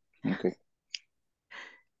 Okay.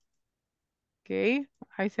 Okay.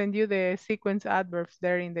 I send you the sequence adverbs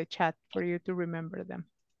there in the chat for you to remember them.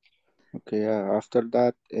 Okay. After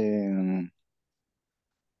that,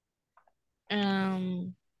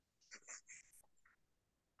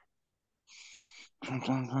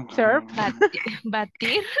 Serve.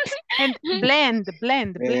 Batir. And blend.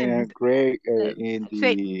 Great in the...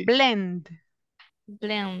 Say blend.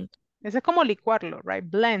 Blend. Eso es como licuarlo, right?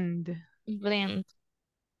 Blend. Blend.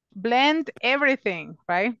 Blend everything,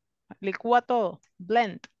 right? Licúa todo.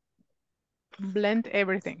 Blend. Blend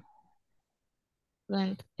everything.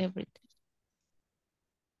 Blend everything.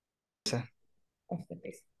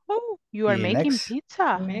 Oh, you are making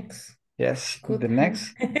pizza. Next. Yes, the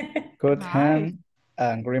next. Cut ham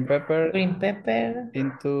and green pepper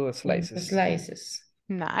into slices.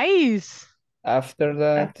 Nice. After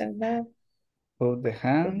that, put the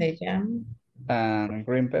ham and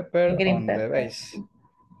green pepper on the base.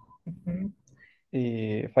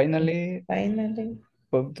 Finally,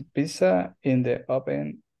 put the pizza in the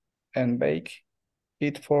oven and bake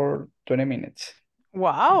it for 20 minutes.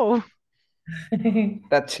 Wow.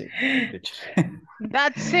 That's it.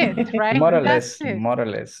 That's it, right? More or That's less, it. more or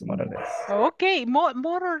less. Okay, more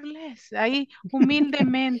or less. Ahí,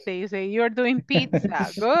 humildemente, you say you're doing pizza.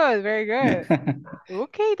 Good, very good.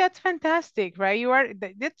 Okay, that's fantastic, right?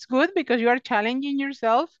 That's good because you are challenging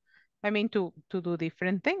yourself. I mean, to do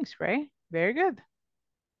different things, right? Very good.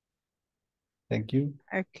 Thank you.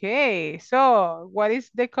 Okay, so what is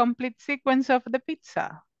the complete sequence of the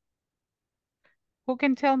pizza? Who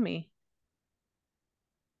can tell me?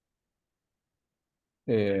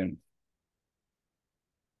 The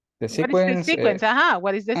sequence. What is the sequence?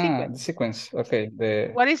 What is the sequence? The sequence. Okay.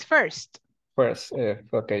 What is first? First,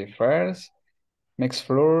 mix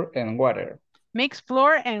flour and water. Mix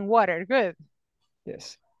flour and water. Good.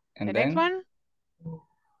 Yes. And the then, next one?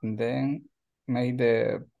 And then make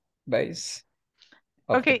the base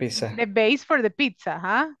of the pizza. The base for the pizza,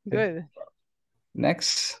 huh? Good.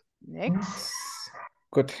 Next.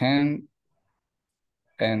 Cut ham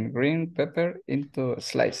and green pepper into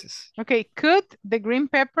slices. Okay, cut the green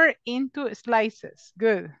pepper into slices.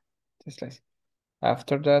 Good.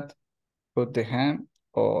 After that, put the ham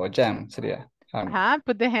or jam sería.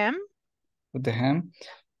 Put the ham. Put the ham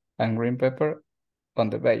and green pepper on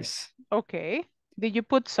the base. Okay. Did you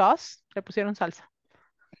put sauce? Le pusieron salsa.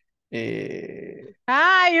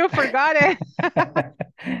 You forgot it.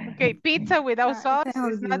 Okay, pizza without sauce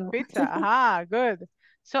is not pizza. Good.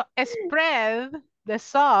 So spread the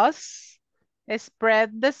sauce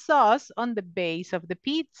on the base of the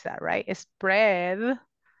pizza, right? Spread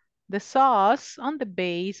the sauce on the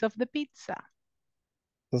base of the pizza.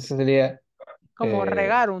 Entonces sería como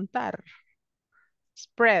regar, untar.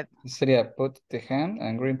 Spread. Sería put the ham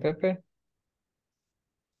and green pepper.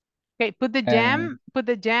 Okay, put the jam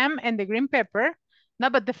and the green pepper. No,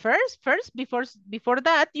 but the first, before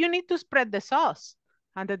that, you need to spread the sauce.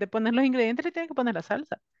 Antes de poner los ingredientes, le tienes que poner la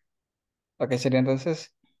salsa. Ok, sería entonces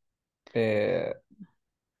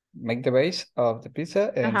make the base of the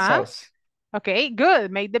pizza and sauce. Okay,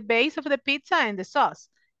 good. Make the base of the pizza and the sauce.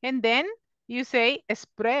 And then you say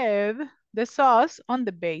spread the sauce on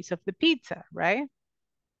the base of the pizza, right?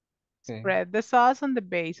 Okay. Spread the sauce on the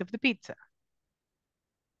base of the pizza.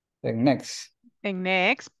 And next,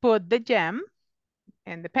 put the jam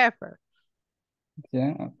and the pepper.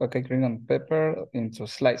 Yeah, okay, green and pepper into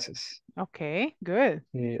slices. Okay, good.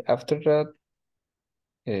 After that,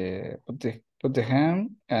 put the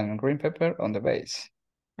ham and green pepper on the base.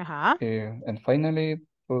 And finally,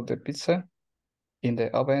 put the pizza in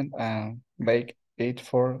the oven and bake it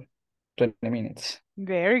for 20 minutes.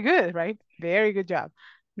 Very good, right? Very good job.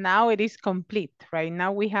 Now it is complete, right?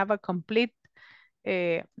 Now we have a complete,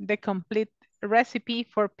 the complete recipe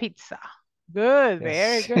for pizza. Good,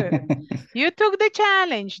 very good. You took the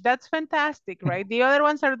challenge. That's fantastic, right? The other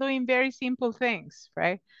ones are doing very simple things,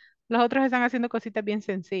 right? Los otros están haciendo cositas bien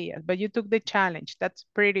sencillas, but you took the challenge. That's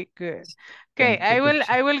pretty good. Okay,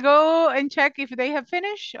 I will go and check if they have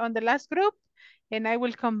finished on the last group, and I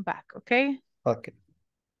will come back, okay? Okay.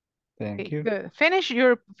 Thank you. Good. Finish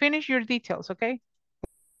your details, okay?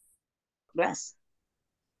 Gracias.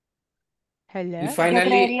 Hello. And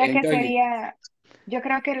finally, yo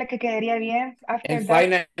creo que lo que quedaría bien after and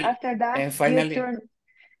that, finally,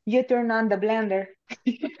 you turn on the blender.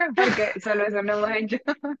 Porque solo eso no hemos hecho.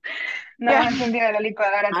 No hemos encendido la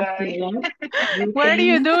licuadora todavía. What are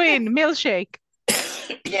you doing? Milkshake?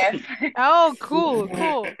 Yes. Oh, cool,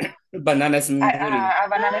 cool. Banana smoothie. A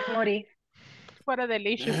banana smoothie. What a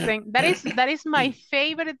delicious thing. That is my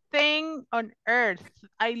favorite thing on earth.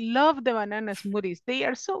 I love the banana smoothies. They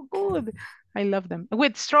are so good. I love them.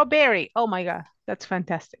 With strawberry. Oh my God, that's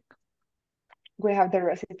fantastic. We have the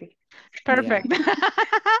recipe. Perfect.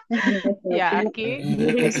 Yeah, aquí.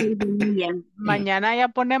 Mañana ya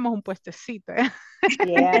ponemos un puestecito.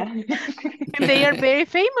 Yeah. And they are very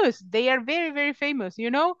famous. They are very, very famous. You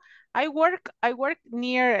know, I work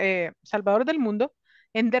near Salvador del Mundo,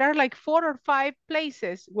 and there are like 4 or 5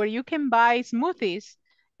 places where you can buy smoothies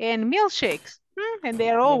and milkshakes, and they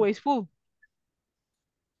are always full.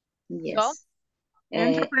 Yes. So,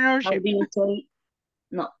 entrepreneurship. How do you say,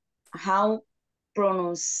 no, how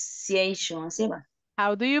pronunciation, ¿así va?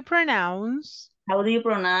 How do you pronounce? How do you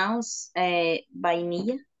pronounce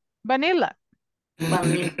vainilla? Vanilla.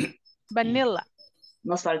 Vanilla. Vanilla.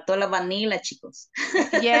 Nos faltó la vanilla, chicos.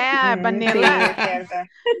 Yeah, vanilla. Sí,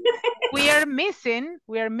 we are missing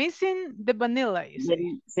the vanilla. You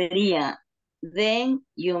see. Sería, then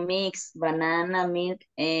you mix banana, milk,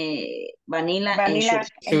 vanilla and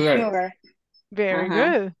sugar. Very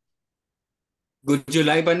good. Would you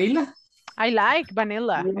like vanilla? I like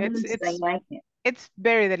vanilla. Yes, I like it. It's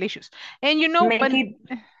very delicious. And you know, make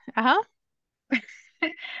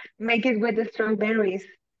it with the strawberries.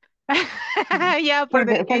 Yeah, for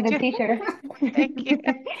the teacher. Thank you.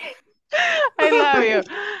 I love you.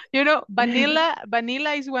 You know,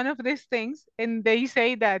 vanilla is one of these things, and they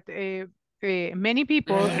say that many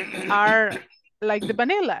people are like the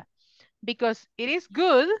vanilla because it is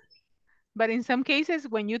good, but in some cases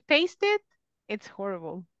when you taste it, it's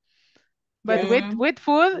horrible. But with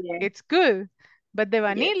food, it's good. But the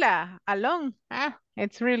vanilla alone,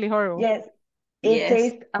 it's really horrible. Yes, it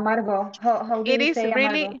tastes amargo. How do you say It is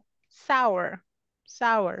really amargo? sour.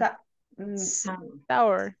 Sour.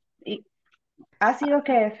 ¿Ácido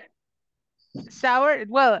qué es? Sour,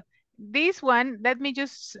 well, this one, let me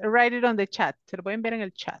just write it on the chat. Se lo voy a enviar en el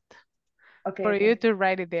chat. Okay, for you to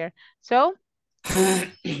write it there. So,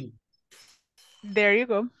 there you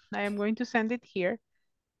go. I am going to send it here.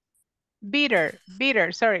 Bitter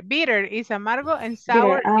is amargo and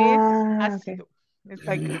sour is ácido. Okay. It's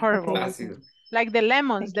like horrible. Okay. Like the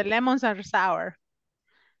lemons are sour.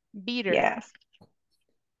 Bitter. Yes.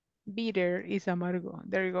 Bitter is amargo.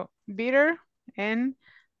 There you go. Bitter and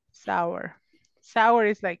sour. Sour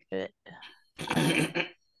is like okay,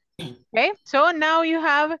 so now you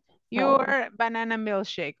have your banana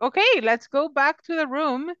milkshake. Okay, let's go back to the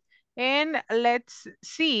room and let's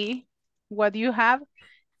see what you have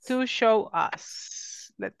to show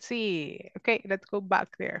us. Let's see. Okay, let's go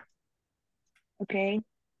back there. Okay.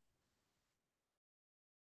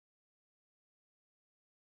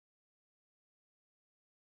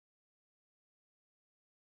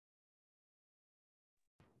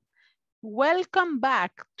 Welcome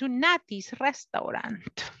back to Nati's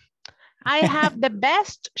restaurant. I have the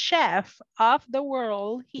best chef of the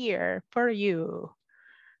world here for you.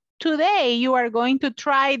 Today, you are going to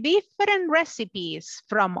try different recipes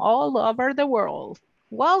from all over the world.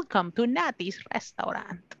 Welcome to Nati's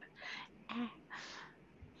restaurant.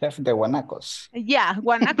 Chef de Guanacos. Yeah,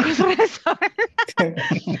 Guanacos restaurant.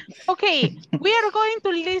 Okay, we are going to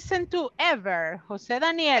listen to Ever, Jose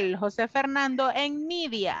Daniel, Jose Fernando, and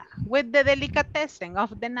Nidia with the delicatessen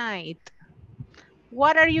of the night.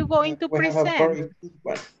 What are you going to present?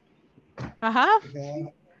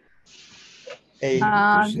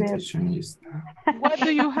 What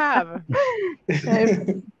do you have?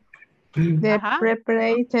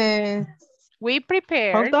 We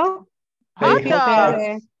prepared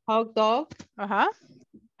hot dog.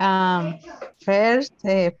 First,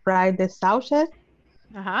 fry the sausage.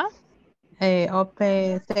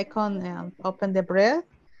 Open the bread.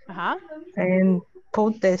 And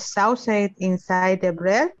put the sausage inside the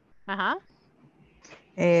bread.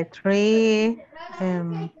 3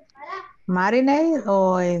 marinade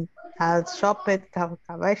or chopped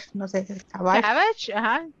cabbage, no sé, Cabbage, Cabbage,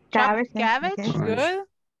 chopped cabbage, okay.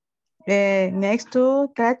 good. Next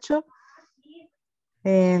to ketchup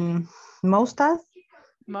and mustard.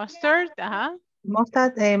 Mustard,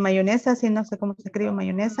 Mustard, mayonesa, sí, no sé cómo se escribe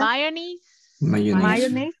mayonesa.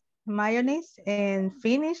 Mayonnaise, and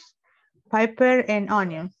finish, pepper and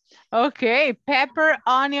onion. Okay, pepper,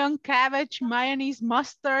 onion, cabbage, mayonnaise,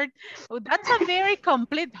 mustard. Oh, that's a very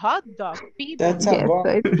complete hot dog, people. That's a bomb.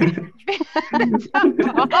 That's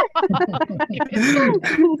a bomb.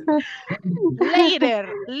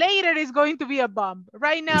 Later is going to be a bomb.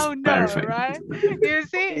 Right now, no, Perfect. right? You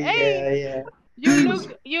see, hey, Yeah.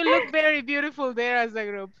 you look very beautiful there as a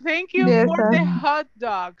group. Thank you Yes, for the hot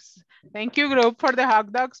dogs. Thank you, group, for the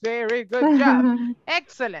hot dogs. Very good job.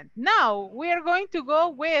 Excellent. Now we are going to go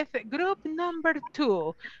with group number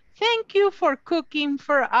 2. Thank you for cooking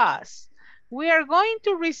for us. We are going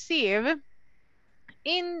to receive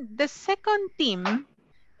in the second team,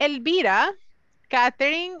 Elvira,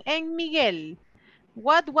 Catherine, and Miguel.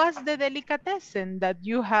 What was the delicatessen that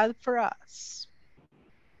you had for us?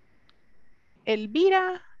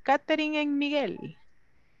 Elvira, Catherine, and Miguel.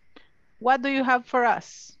 What do you have for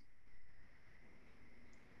us?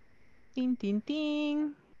 Tin, tin,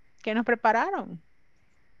 tin. ¿Qué nos prepararon?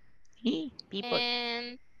 People.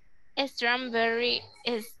 Strawberry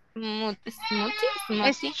smoothie.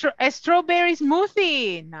 A strawberry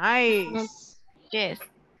smoothie. Nice. Yes.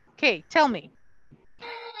 Okay, tell me.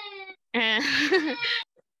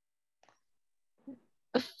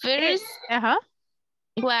 First,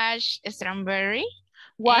 wash strawberry.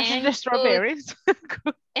 Wash the strawberries.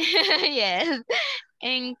 Yes.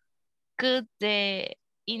 And cut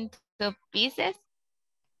into pieces.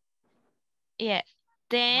 Yeah.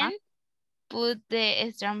 Then put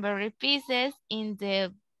the strawberry pieces in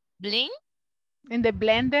the In the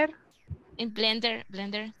blender? In blender,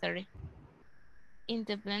 sorry. In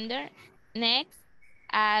the blender. Next,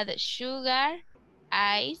 add sugar,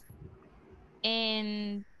 ice,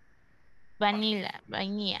 and vanilla.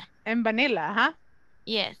 And vanilla,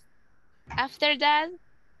 Yes. After that,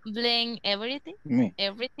 blend everything.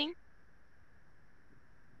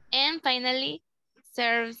 And finally,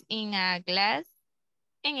 serve in a glass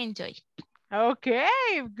and enjoy. Okay,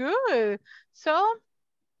 good. So,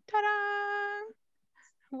 ta-da!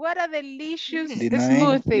 What a delicious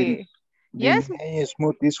smoothie. Yes? The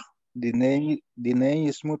name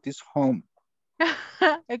is Smoothie's Home.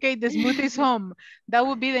 Okay, the Smoothie's Home. That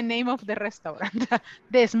would be the name of the restaurant.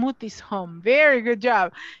 The Smoothie's Home. Very good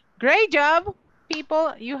job. Great job,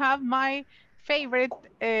 people. You have my favorite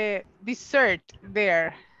dessert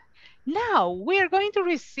there. Now, we're going to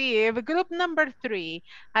receive group number 3.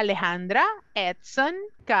 Alejandra, Edson,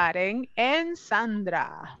 Karen, and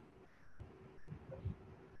Sandra.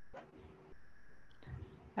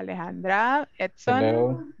 Alejandra, Edson.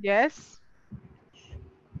 Hello. Yes.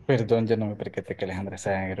 Perdón, yo no me percaté que Alejandra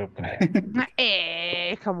estaba en el grupo.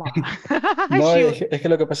 Come on. No, es que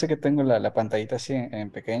lo que pasa es que tengo la pantallita así en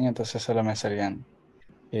pequeña, entonces solo me salían,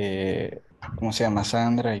 ¿cómo se llama?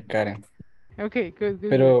 Sandra y Karen. Okay, good.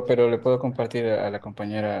 Pero le puedo compartir a la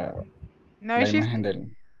compañera la imagen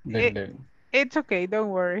del... It's okay, don't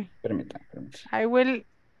worry. Permítame. I will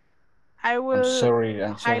I'm sorry.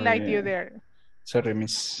 highlight you there. Sorry,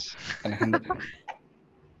 Miss Alejandra.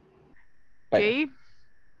 Okay.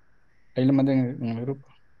 Ahí lo mandé en el grupo.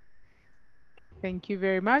 Thank you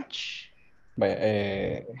very much.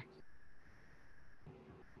 Vaya,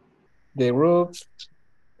 The Roots,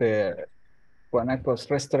 de Guanacos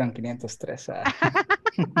Restaurant 503.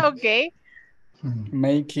 Okay.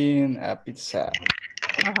 Making a pizza.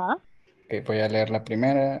 Okay, voy a leer la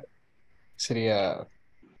primera. Sería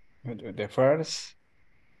the first,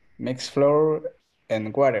 mix flour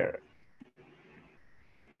and water.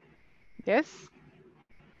 Yes.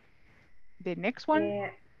 The next one.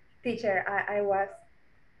 Teacher, I was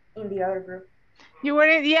in the other group. You were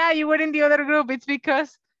in the other group. It's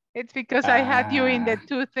because I had you in the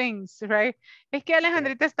two things, right? Es que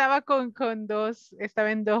Alejandrita estaba con dos,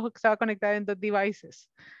 estaba conectada en dos devices.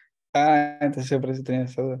 Entonces por eso tenía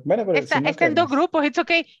esa duda. Bueno, pero está en dos grupos. It's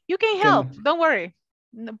okay. You can help. Don't worry.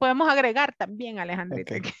 Podemos agregar también,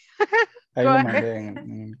 Alejandrita. Okay. Ahí lo mandé en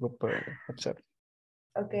el grupo de WhatsApp.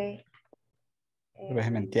 Okay. A ver si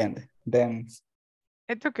me entiende. Then.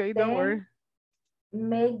 It's okay. Don't worry.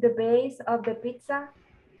 Make the base of the pizza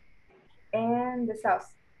and the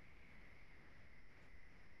sauce.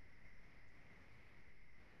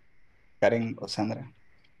 Karen o Sandra.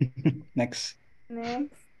 Next.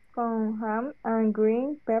 Con ham and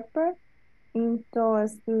green pepper into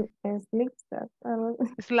slices.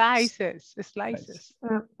 Slices. Slices.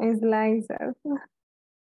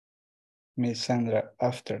 Miss Sandra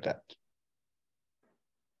after that.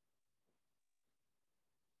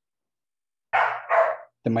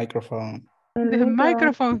 The microphone. The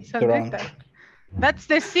microphone, Sandrita. That's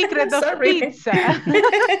the secret of pizza.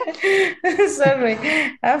 Sorry.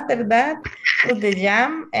 After that, put the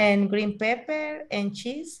jam and green pepper and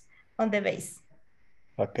cheese on the base.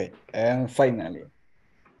 Okay, and finally,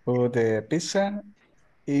 put the pizza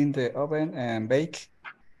in the oven and bake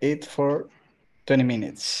it for 20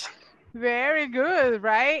 minutes. Very good,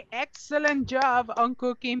 right? Excellent job on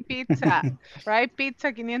cooking pizza, right?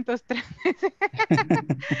 Pizza 503.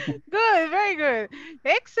 Good, very good.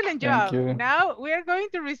 Excellent job. Now we are going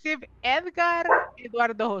to receive Edgar,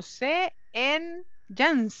 Eduardo Jose, and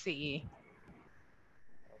Jancy.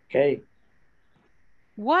 Okay.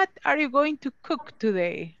 What are you going to cook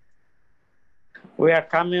today? We are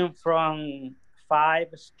coming from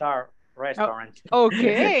 5-star restaurant. Oh,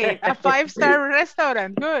 okay, a 5-star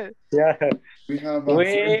restaurant. Good. Yeah. We have a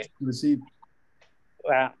first receipt.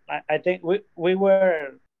 Well, I think we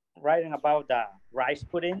were writing about the rice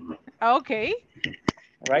pudding. Okay.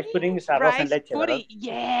 Rice pudding is arroz en leche, pudding.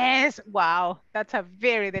 Yes. Wow. That's a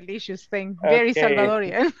very delicious thing. Very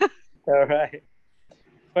Salvadorian. All right.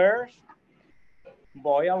 First,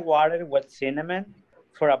 boil water with cinnamon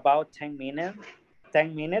for about 10 minutes.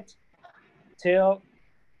 10 minutes till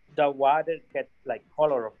the water gets like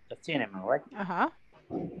color of the cinnamon, right?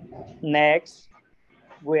 Next,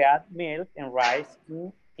 we add milk and rice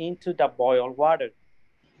into the boiled water.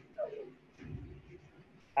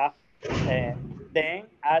 Then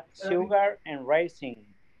add sugar and raisin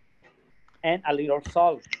and a little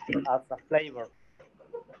salt as a flavor.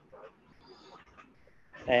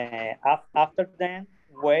 After then,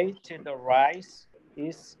 wait till the rice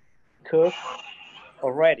is cooked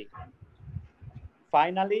already.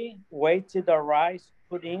 Finally, wait till the rice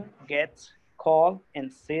pudding gets cold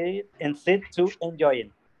and sit to enjoy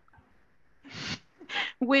it.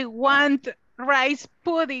 We want rice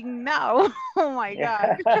pudding now. Oh my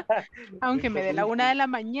God. Aunque me dé la 1 de la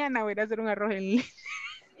mañana, voy a hacer un arroz en leche.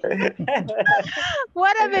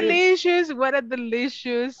 What a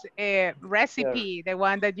delicious recipe, the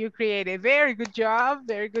one that you created. Very good job.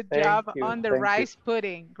 Very good job on the rice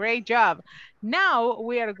pudding. Great job. Now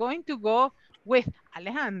we are going to go with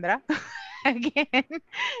Alejandra again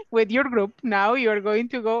with your group. Now you are going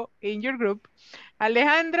to go in your group.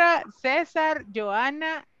 Alejandra, Cesar,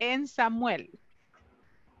 Joanna, and Samuel.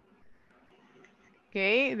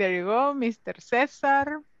 Okay, there you go, Mr.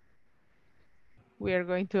 Cesar. We are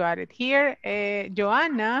going to add it here.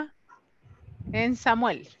 Joanna and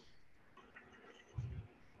Samuel.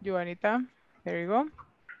 Joanita, there you go.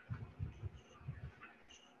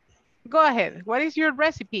 Go ahead. What is your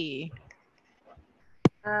recipe?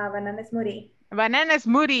 Banana smoothie. Banana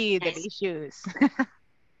smoothie, delicious.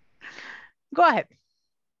 Go ahead.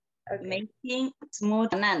 Okay. Making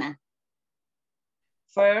smooth banana.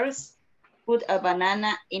 First, put a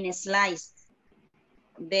banana in a slice.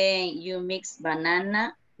 Then you mix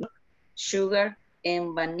banana, sugar,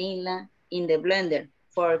 and vanilla in the blender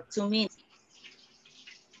for 2 minutes.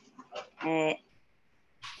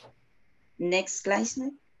 Next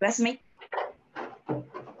classmate.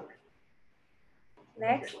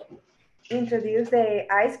 Next, introduce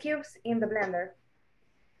the ice cubes in the blender.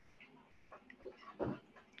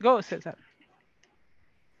 Go, Cesar.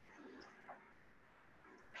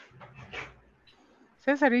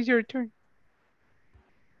 Cesar, it's your turn.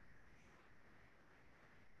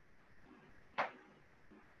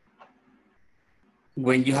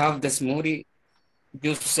 When you have the smoothie,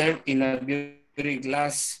 you serve in a beauty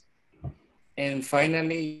glass, and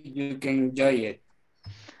finally you can enjoy it.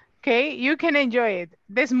 Okay, you can enjoy it.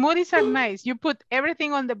 The smoothies are nice. You put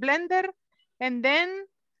everything on the blender, and then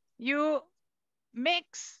you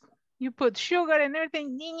mix. You put sugar and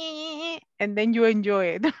everything, and then you enjoy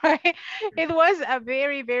it, right? It was a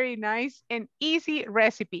very, very nice and easy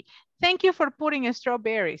recipe. Thank you for putting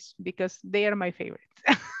strawberries because they are my favorites.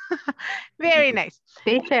 Very nice.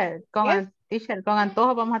 Teacher, con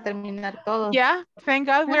antojo vamos a terminar todos. Yeah, thank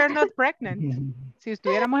God we are not pregnant. Si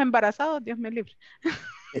estuviéramos embarazados, Dios me libre.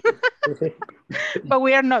 But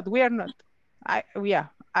we are not. We are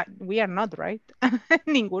not, right?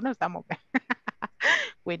 Ninguno estamos.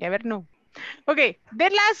 We never know. Okay, the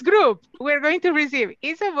last group we're going to receive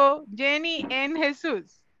Isabel, Jenny, and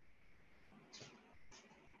Jesus.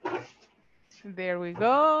 There we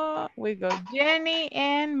go. We got Jenny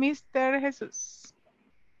and Mr. Jesus.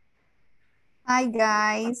 Hi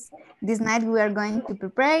guys. This night we are going to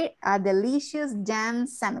prepare a delicious jam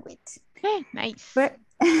sandwich. Nice.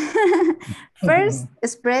 First,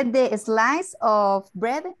 spread the slice of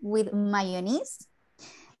bread with mayonnaise.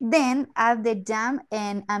 Then add the jam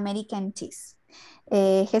and American cheese.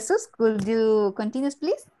 Jesus, could you continue,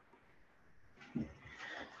 please?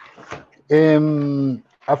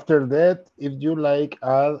 After that, if you like,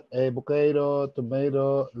 add avocado,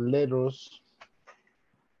 tomato, lettuce,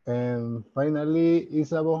 and finally,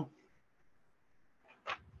 Isabel.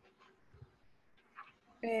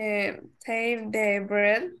 Save the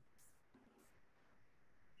bread.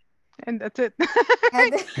 And that's it.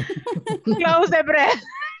 Close the bread.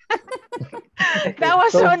 That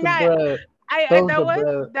was so nice.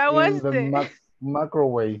 That was the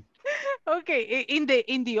microwave. Okay, in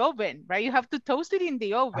the oven, right? You have to toast it in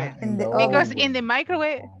the oven. Because in the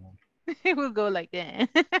microwave, it will go like that.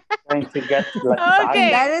 Trying to get like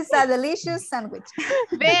okay. That is a delicious sandwich.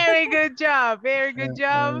 Very good job. Very good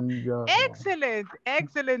job. Excellent.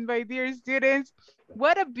 Excellent, my dear students.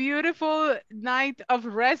 What a beautiful night of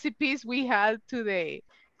recipes we had today.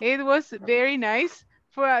 It was very nice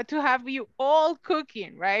to have you all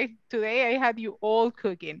cooking, right? Today I had you all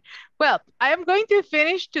cooking. Well, I am going to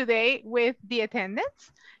finish today with the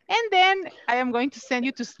attendance, and then I am going to send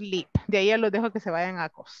you to sleep. De ahí los dejo que se vayan a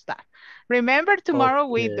acostar. Remember, tomorrow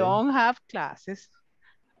we don't have classes.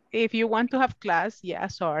 If you want to have class, yeah,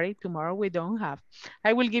 sorry, tomorrow we don't have.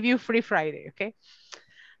 I will give you free Friday, okay?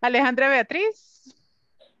 Alejandra Beatriz.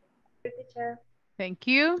 Teacher. Thank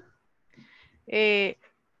you.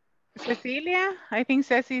 Cecilia, I think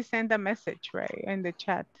Ceci sent a message, right, in the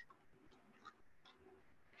chat.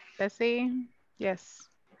 Ceci, yes.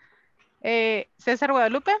 Cesar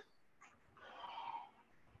Guadalupe.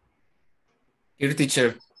 Here,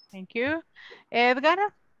 teacher. Thank you. Edgar.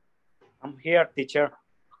 I'm here, teacher.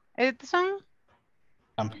 Edson.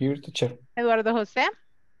 I'm here, teacher. Eduardo José.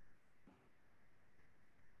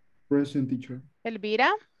 Present, teacher.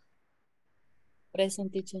 Elvira.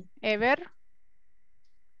 Present, teacher. Ever.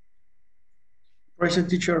 Present,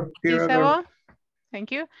 teacher. Here, Isabel.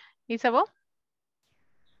 Thank you. Isabel.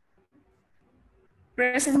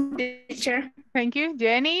 Present, teacher. Thank you.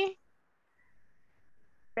 Jenny.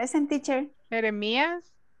 Present, teacher. Jeremías.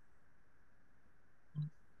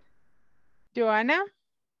 Joana.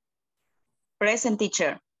 Present,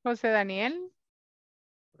 teacher. José Daniel.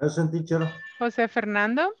 Present, teacher. José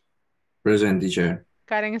Fernando. Present, teacher.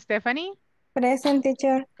 Karen Stephanie. Present,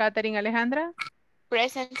 teacher. Catherine Alejandra.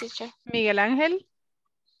 Present, teacher. Miguel Ángel.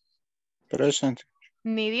 Present.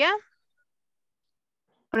 Nidia.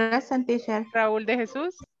 Present, teacher. Raúl de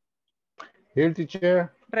Jesús. Here,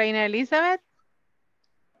 teacher. Reina Elizabeth.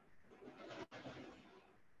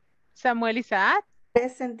 Samuel Isaac.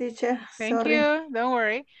 Present, teacher. Thank you. Don't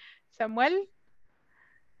worry. Samuel.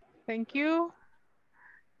 Thank you.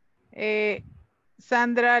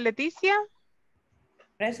 Sandra Leticia.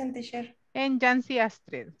 Present, teacher. And Jancy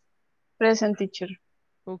Astrid. Present, teacher.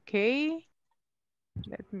 Okay.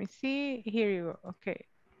 Let me see. Here you go. Okay.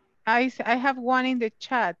 I have one in the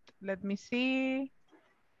chat. Let me see.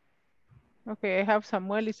 Okay, I have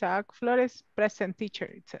Samuel Isaac Flores, present teacher,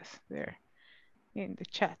 it says there in the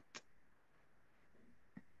chat.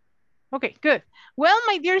 Okay, good. Well,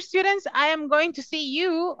 my dear students, I am going to see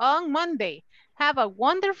you on Monday. Have a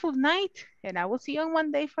wonderful night, and I will see you on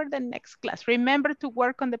Monday for the next class. Remember to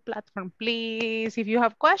work on the platform, please. If you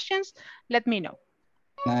have questions, let me know.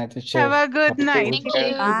 Night, teacher. Have a good night. Thank you.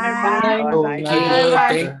 Bye.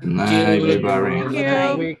 Thank Night, you. everybody.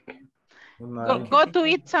 Thank you. Go to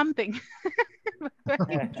eat something.